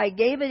I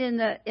gave it in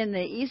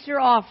the Easter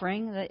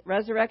offering, the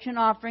resurrection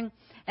offering,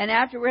 and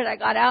afterward I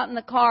got out in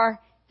the car.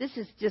 This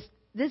is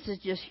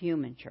just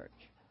human, church.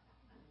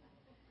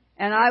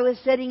 And I was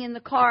sitting in the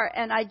car,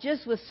 and I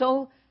just was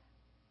so,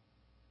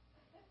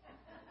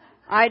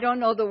 I don't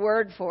know the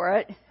word for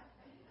it,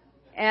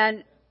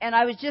 and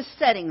I was just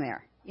sitting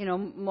there.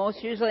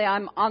 Most usually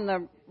I'm on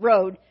the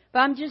road, but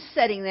I'm just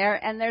sitting there,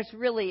 and there's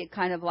really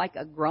kind of like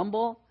a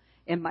grumble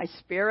in my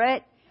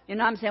spirit.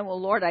 I'm saying, well,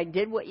 Lord, I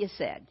did what you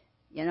said.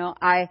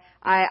 I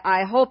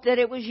hope that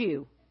it was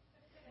you.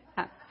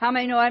 How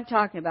many know what I'm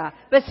talking about?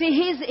 But see,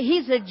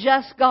 he's a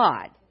just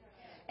God.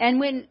 And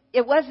when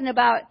it wasn't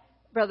about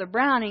Brother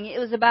Browning, it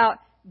was about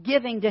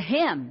giving to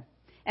him.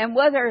 And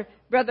whether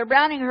Brother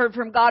Browning heard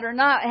from God or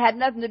not, it had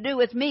nothing to do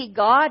with me.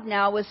 God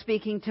now was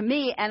speaking to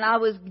me, and I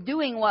was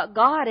doing what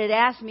God had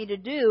asked me to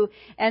do,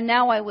 and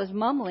now I was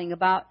mumbling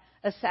about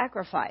a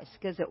sacrifice,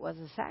 because it was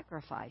a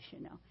sacrifice,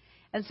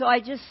 And so I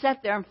just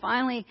sat there, and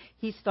finally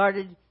he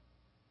started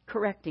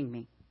correcting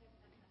me.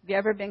 Have you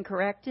ever been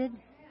corrected?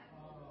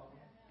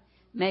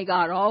 May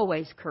God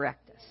always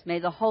correct us. May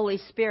the Holy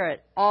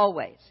Spirit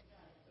always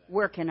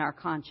work in our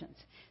conscience.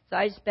 So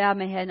I just bowed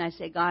my head and I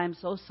said, God, I'm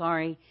so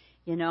sorry.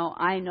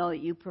 I know that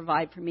you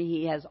provide for me.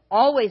 He has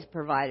always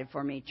provided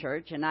for me,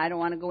 church. And I don't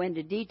want to go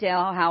into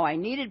detail how I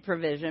needed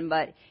provision,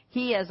 but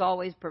he has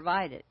always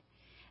provided.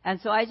 And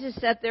so I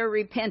just sat there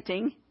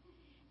repenting.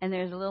 And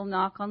there's a little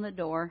knock on the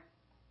door.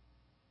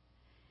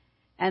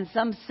 And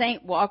some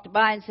saint walked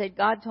by and said,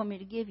 God told me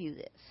to give you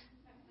this.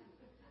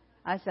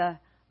 I said,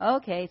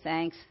 okay,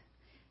 thanks.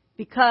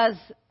 Because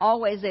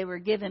always they were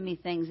giving me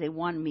things they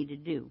wanted me to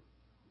do.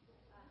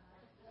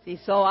 See,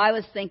 so I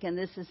was thinking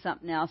this is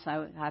something else I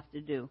would have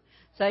to do.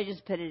 So I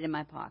just put it in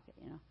my pocket,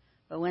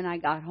 But when I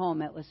got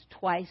home, it was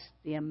twice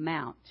the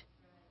amount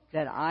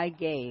that I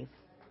gave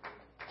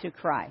to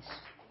Christ.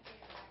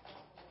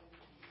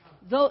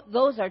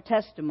 Those are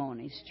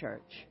testimonies,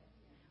 church.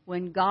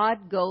 When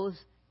God goes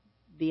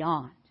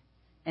beyond.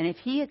 And if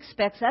he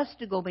expects us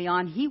to go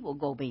beyond, he will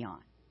go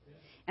beyond.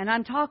 And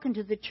I'm talking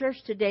to the church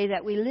today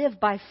that we live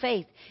by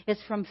faith.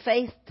 It's from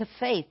faith to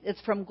faith.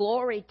 It's from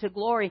glory to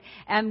glory.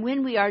 And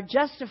when we are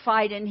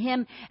justified in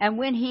him and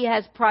when he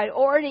has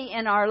priority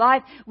in our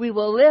life, we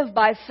will live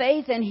by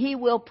faith and he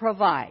will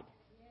provide.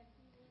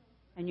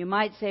 And you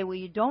might say, well,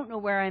 you don't know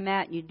where I'm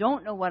at, and you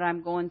don't know what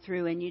I'm going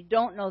through, and you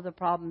don't know the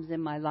problems in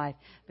my life.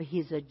 But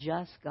he's a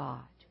just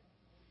God.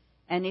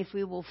 And if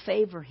we will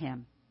favor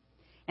him,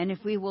 and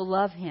if we will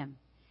love him,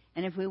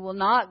 and if we will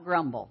not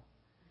grumble,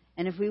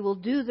 and if we will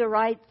do the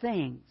right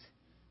things,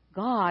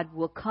 God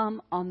will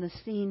come on the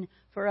scene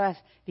for us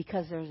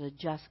because there's a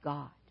just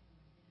God.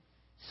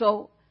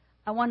 So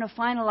I want to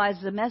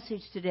finalize the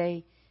message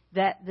today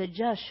that the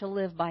just shall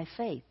live by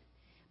faith.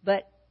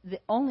 But the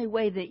only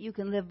way that you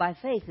can live by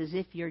faith is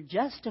if you're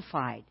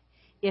justified,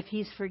 if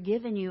he's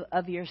forgiven you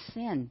of your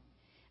sin.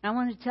 And I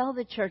want to tell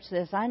the church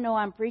this. I know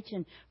I'm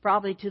preaching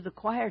probably to the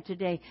choir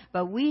today,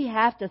 but we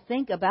have to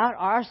think about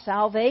our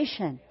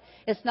salvation.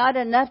 It's not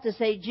enough to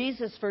say,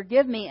 Jesus,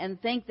 forgive me,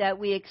 and think that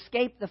we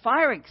escape the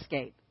fire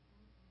escape.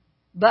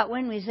 But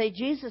when we say,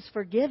 Jesus,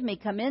 forgive me,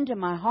 come into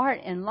my heart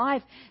and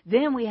life,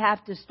 then we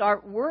have to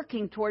start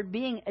working toward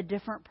being a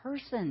different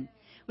person.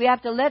 We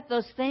have to let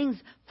those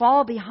things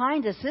fall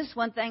behind us. This is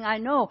one thing I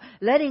know.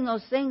 Letting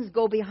those things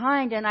go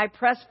behind, and I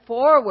press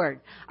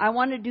forward. I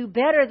want to do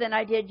better than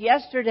I did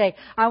yesterday.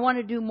 I want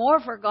to do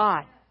more for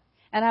God.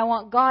 And I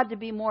want God to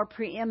be more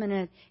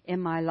preeminent in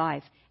my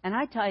life. And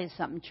I tell you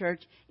something,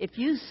 church. If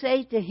you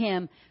say to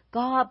Him,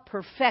 God,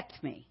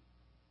 perfect me.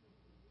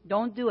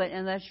 Don't do it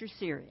unless you're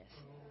serious.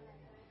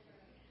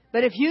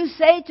 But if you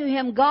say to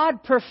Him,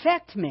 God,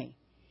 perfect me,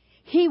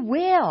 He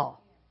will.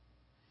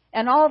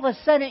 And all of a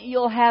sudden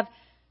you'll have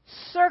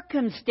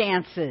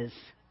circumstances.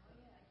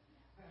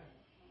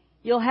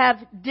 You'll have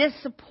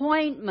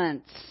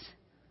disappointments.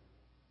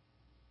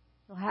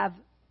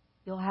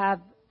 You'll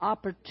have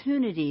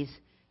opportunities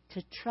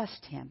to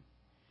trust Him.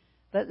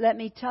 But let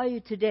me tell you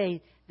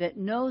today that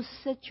no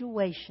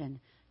situation,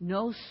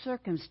 no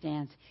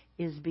circumstance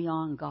is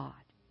beyond God.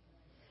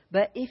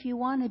 But if you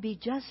want to be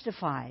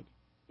justified,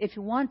 if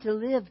you want to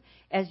live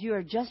as you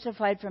are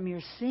justified from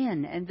your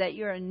sin and that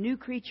you're a new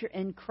creature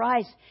in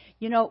Christ,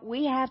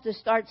 we have to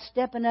start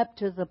stepping up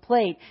to the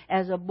plate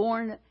as a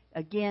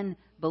born-again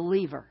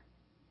believer.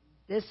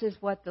 This is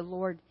what the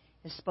Lord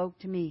has spoke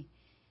to me.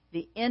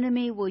 The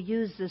enemy will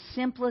use the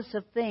simplest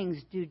of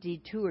things to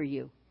detour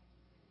you.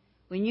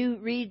 When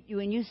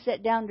you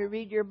sit down to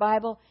read your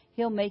Bible,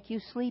 he'll make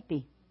you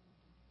sleepy.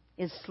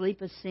 Is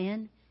sleep a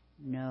sin?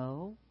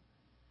 No.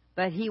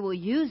 But he will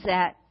use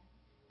that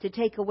to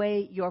take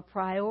away your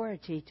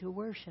priority to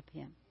worship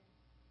Him.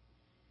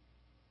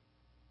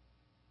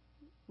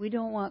 We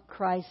don't want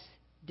Christ's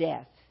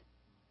death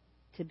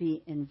to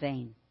be in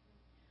vain.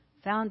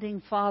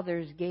 Founding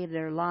fathers gave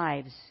their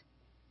lives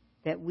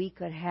that we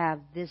could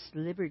have this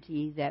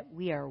liberty that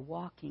we are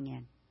walking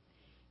in.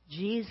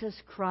 Jesus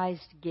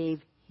Christ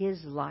gave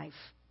His life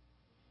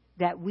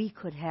that we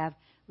could have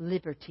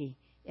liberty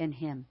in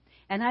Him.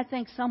 And I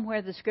think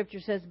somewhere the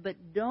Scripture says, but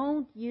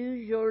don't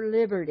use your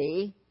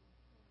liberty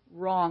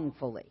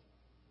wrongfully.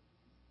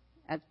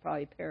 That's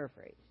probably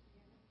paraphrased.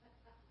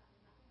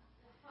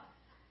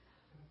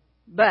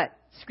 But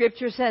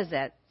Scripture says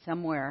that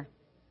somewhere.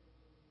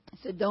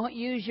 So don't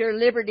use your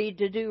liberty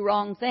to do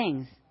wrong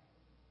things.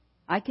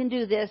 I can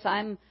do this.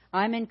 I'm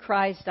in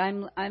Christ.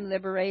 I'm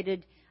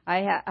liberated.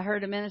 I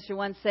heard a minister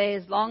once say,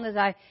 as long as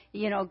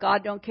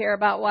God don't care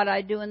about what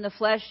I do in the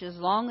flesh, as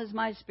long as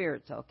my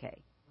spirit's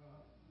okay.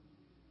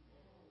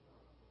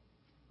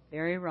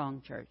 Very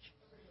wrong, church.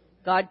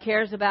 God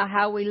cares about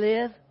how we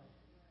live.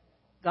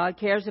 God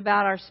cares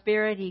about our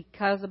spirit. He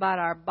cares about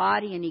our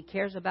body, and He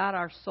cares about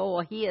our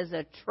soul. He is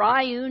a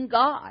triune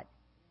God.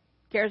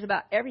 He cares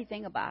about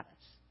everything about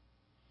us.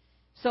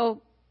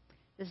 So,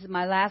 this is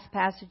my last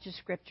passage of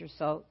Scripture,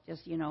 so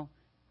just,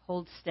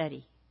 hold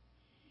steady.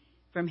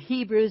 From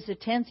Hebrews, the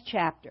 10th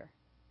chapter,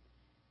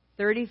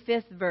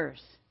 35th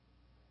verse.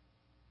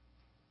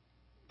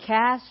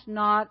 Cast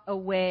not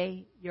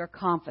away your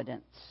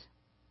confidence.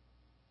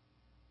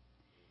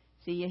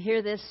 See, you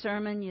hear this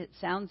sermon, it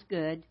sounds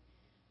good,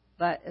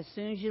 but as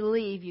soon as you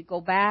leave, you go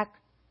back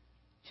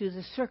to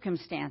the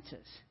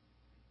circumstances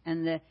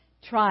and the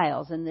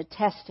trials and the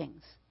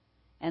testings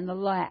and the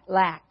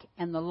lack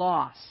and the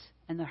loss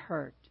and the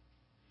hurt.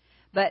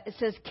 But it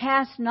says,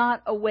 cast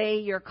not away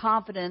your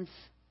confidence.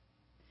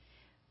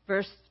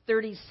 Verse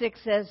 36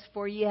 says,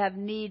 for ye have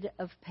need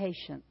of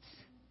patience.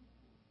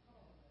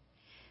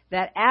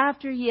 That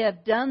after ye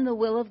have done the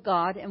will of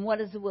God, and what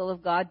is the will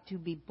of God? To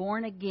be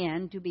born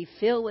again, to be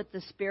filled with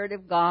the Spirit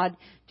of God,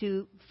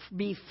 to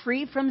be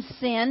free from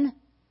sin,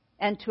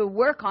 and to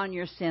work on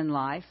your sin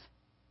life,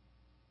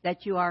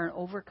 that you are an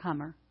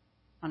overcomer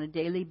on a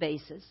daily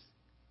basis.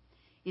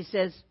 He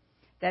says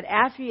that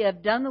after you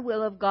have done the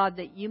will of God,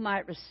 that you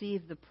might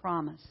receive the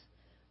promise.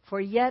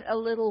 For yet a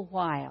little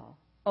while,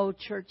 O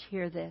church,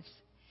 hear this.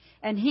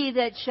 And He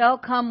that shall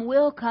come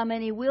will come,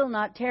 and He will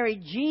not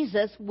tarry.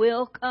 Jesus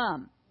will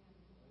come.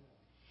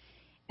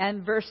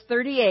 And verse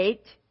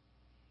 38,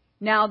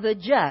 now the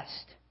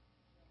just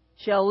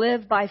shall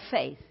live by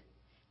faith.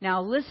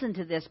 Now listen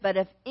to this. But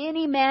if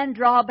any man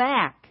draw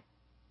back,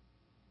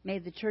 may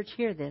the church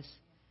hear this,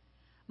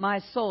 my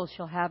soul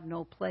shall have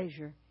no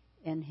pleasure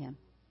in him.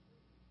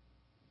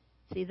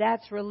 See,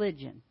 that's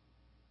religion.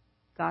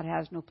 God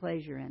has no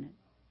pleasure in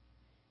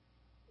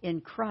it.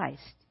 In Christ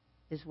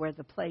is where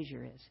the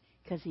pleasure is,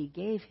 because He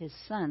gave His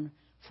Son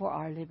for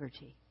our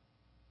liberty.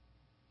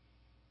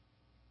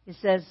 It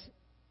says,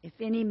 if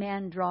any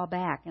man draw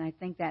back, and I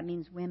think that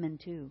means women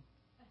too,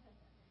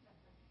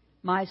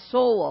 my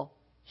soul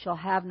shall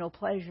have no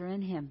pleasure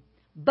in him.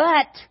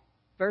 But,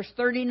 verse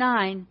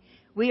 39,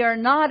 we are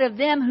not of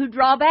them who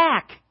draw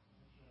back.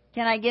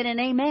 Can I get an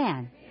amen?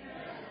 Amen.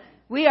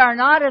 We are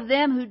not of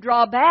them who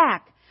draw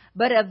back,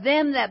 but of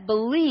them that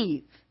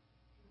believe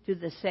to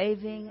the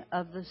saving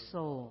of the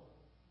soul.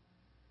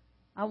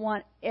 I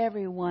want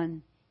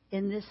everyone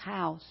in this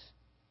house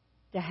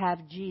to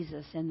have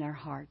Jesus in their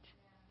heart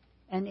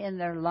and in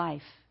their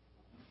life.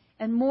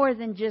 And more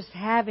than just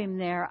have Him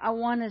there, I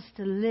want us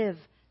to live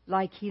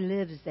like He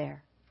lives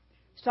there.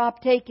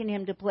 Stop taking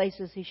Him to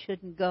places He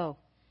shouldn't go.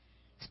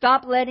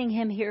 Stop letting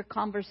Him hear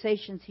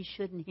conversations He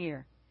shouldn't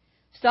hear.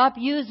 Stop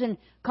using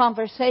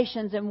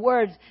conversations and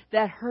words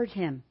that hurt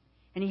Him,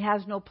 and He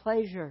has no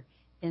pleasure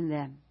in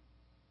them.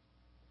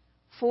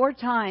 4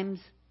 times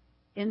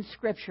in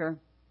Scripture,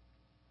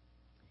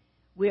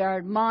 we are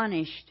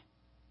admonished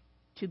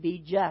to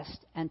be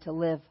just and to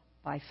live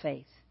by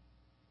faith.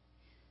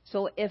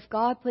 So if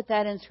God put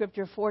that in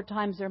Scripture 4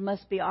 times, there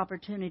must be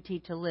opportunity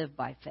to live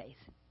by faith.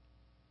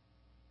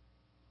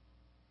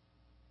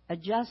 A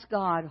just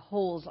God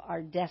holds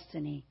our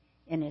destiny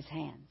in His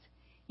hands.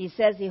 He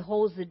says He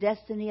holds the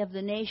destiny of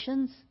the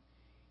nations.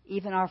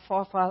 Even our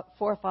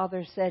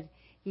forefathers said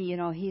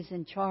He's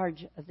in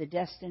charge of the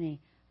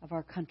destiny of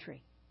our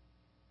country.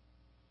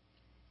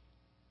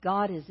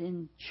 God is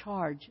in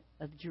charge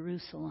of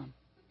Jerusalem.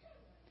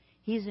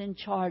 He's in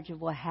charge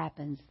of what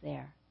happens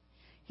there.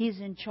 He's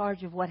in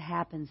charge of what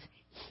happens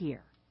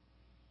here.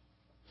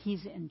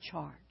 He's in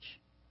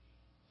charge.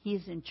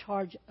 He's in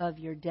charge of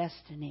your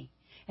destiny.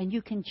 And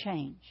you can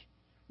change.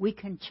 We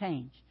can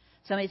change.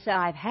 Somebody said,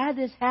 I've had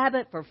this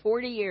habit for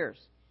 40 years.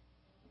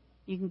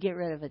 You can get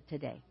rid of it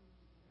today.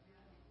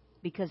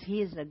 Because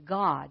He is a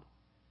God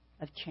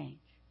of change.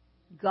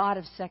 God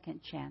of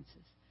second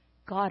chances.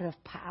 God of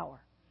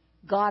power.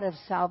 God of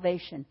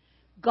salvation.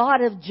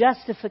 God of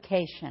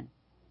justification.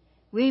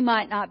 We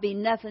might not be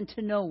nothing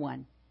to no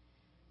one,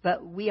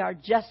 but we are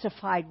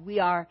justified. We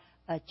are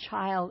a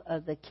child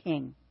of the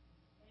King.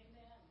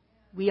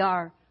 We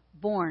are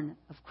born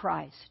of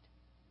Christ.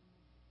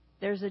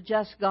 There's a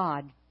just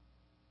God.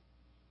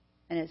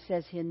 And it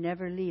says He'll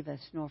never leave us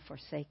nor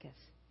forsake us.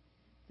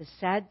 The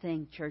sad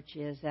thing, church,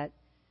 is that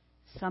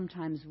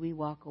sometimes we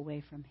walk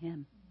away from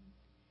Him.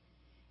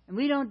 And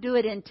we don't do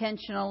it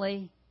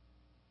intentionally.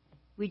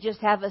 We just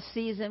have a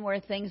season where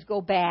things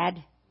go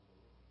bad.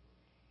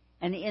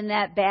 And in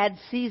that bad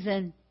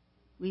season,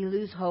 we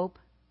lose hope.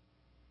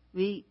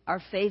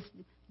 Our faith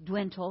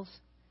dwindles.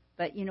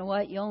 But you know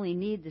what? You only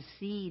need the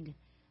seed,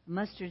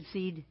 mustard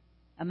seed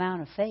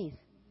amount of faith.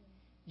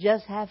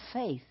 Just have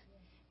faith.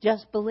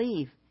 Just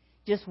believe.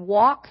 Just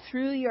walk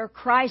through your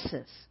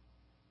crisis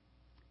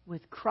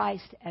with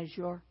Christ as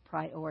your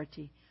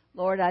priority.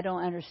 Lord, I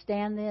don't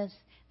understand this.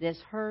 This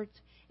hurts.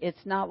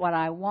 It's not what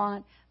I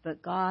want.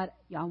 But God,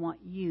 I want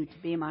You to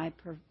be my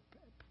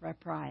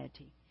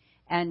priority.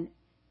 And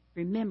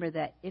remember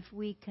that if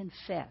we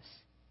confess,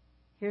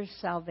 here's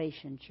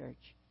salvation,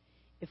 church.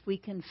 If we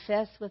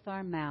confess with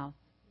our mouth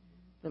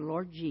the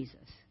Lord Jesus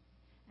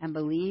and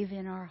believe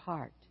in our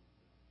heart,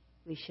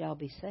 we shall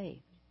be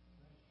saved.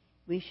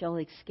 We shall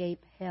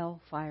escape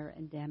hell, fire,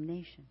 and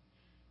damnation.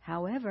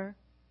 However,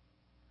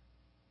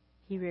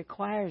 He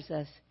requires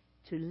us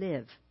to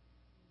live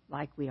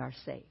like we are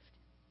saved.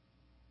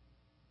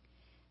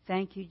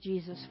 Thank You,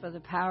 Jesus, for the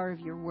power of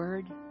Your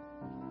word.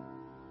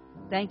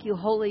 Thank You,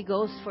 Holy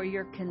Ghost, for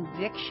Your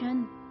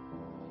conviction.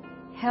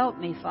 Help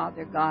me,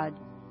 Father God,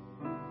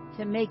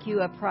 to make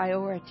You a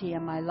priority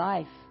in my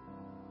life.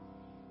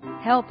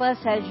 Help us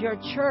as Your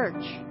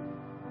church.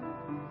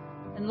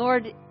 And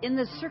Lord, in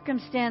the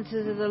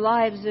circumstances of the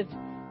lives of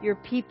Your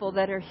people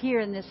that are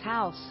here in this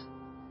house,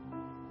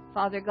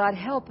 Father God,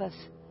 help us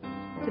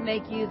to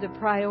make You the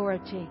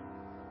priority,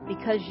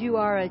 because You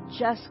are a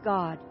just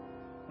God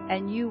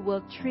and You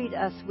will treat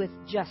us with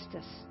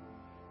justice.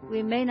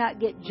 We may not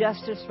get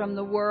justice from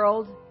the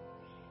world.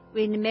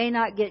 We may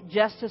not get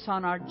justice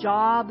on our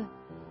job.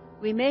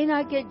 We may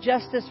not get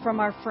justice from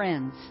our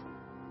friends.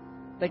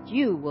 But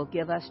You will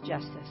give us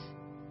justice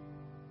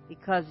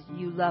because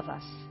You love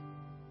us.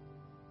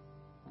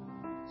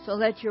 So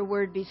let Your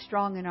word be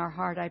strong in our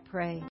heart, I pray.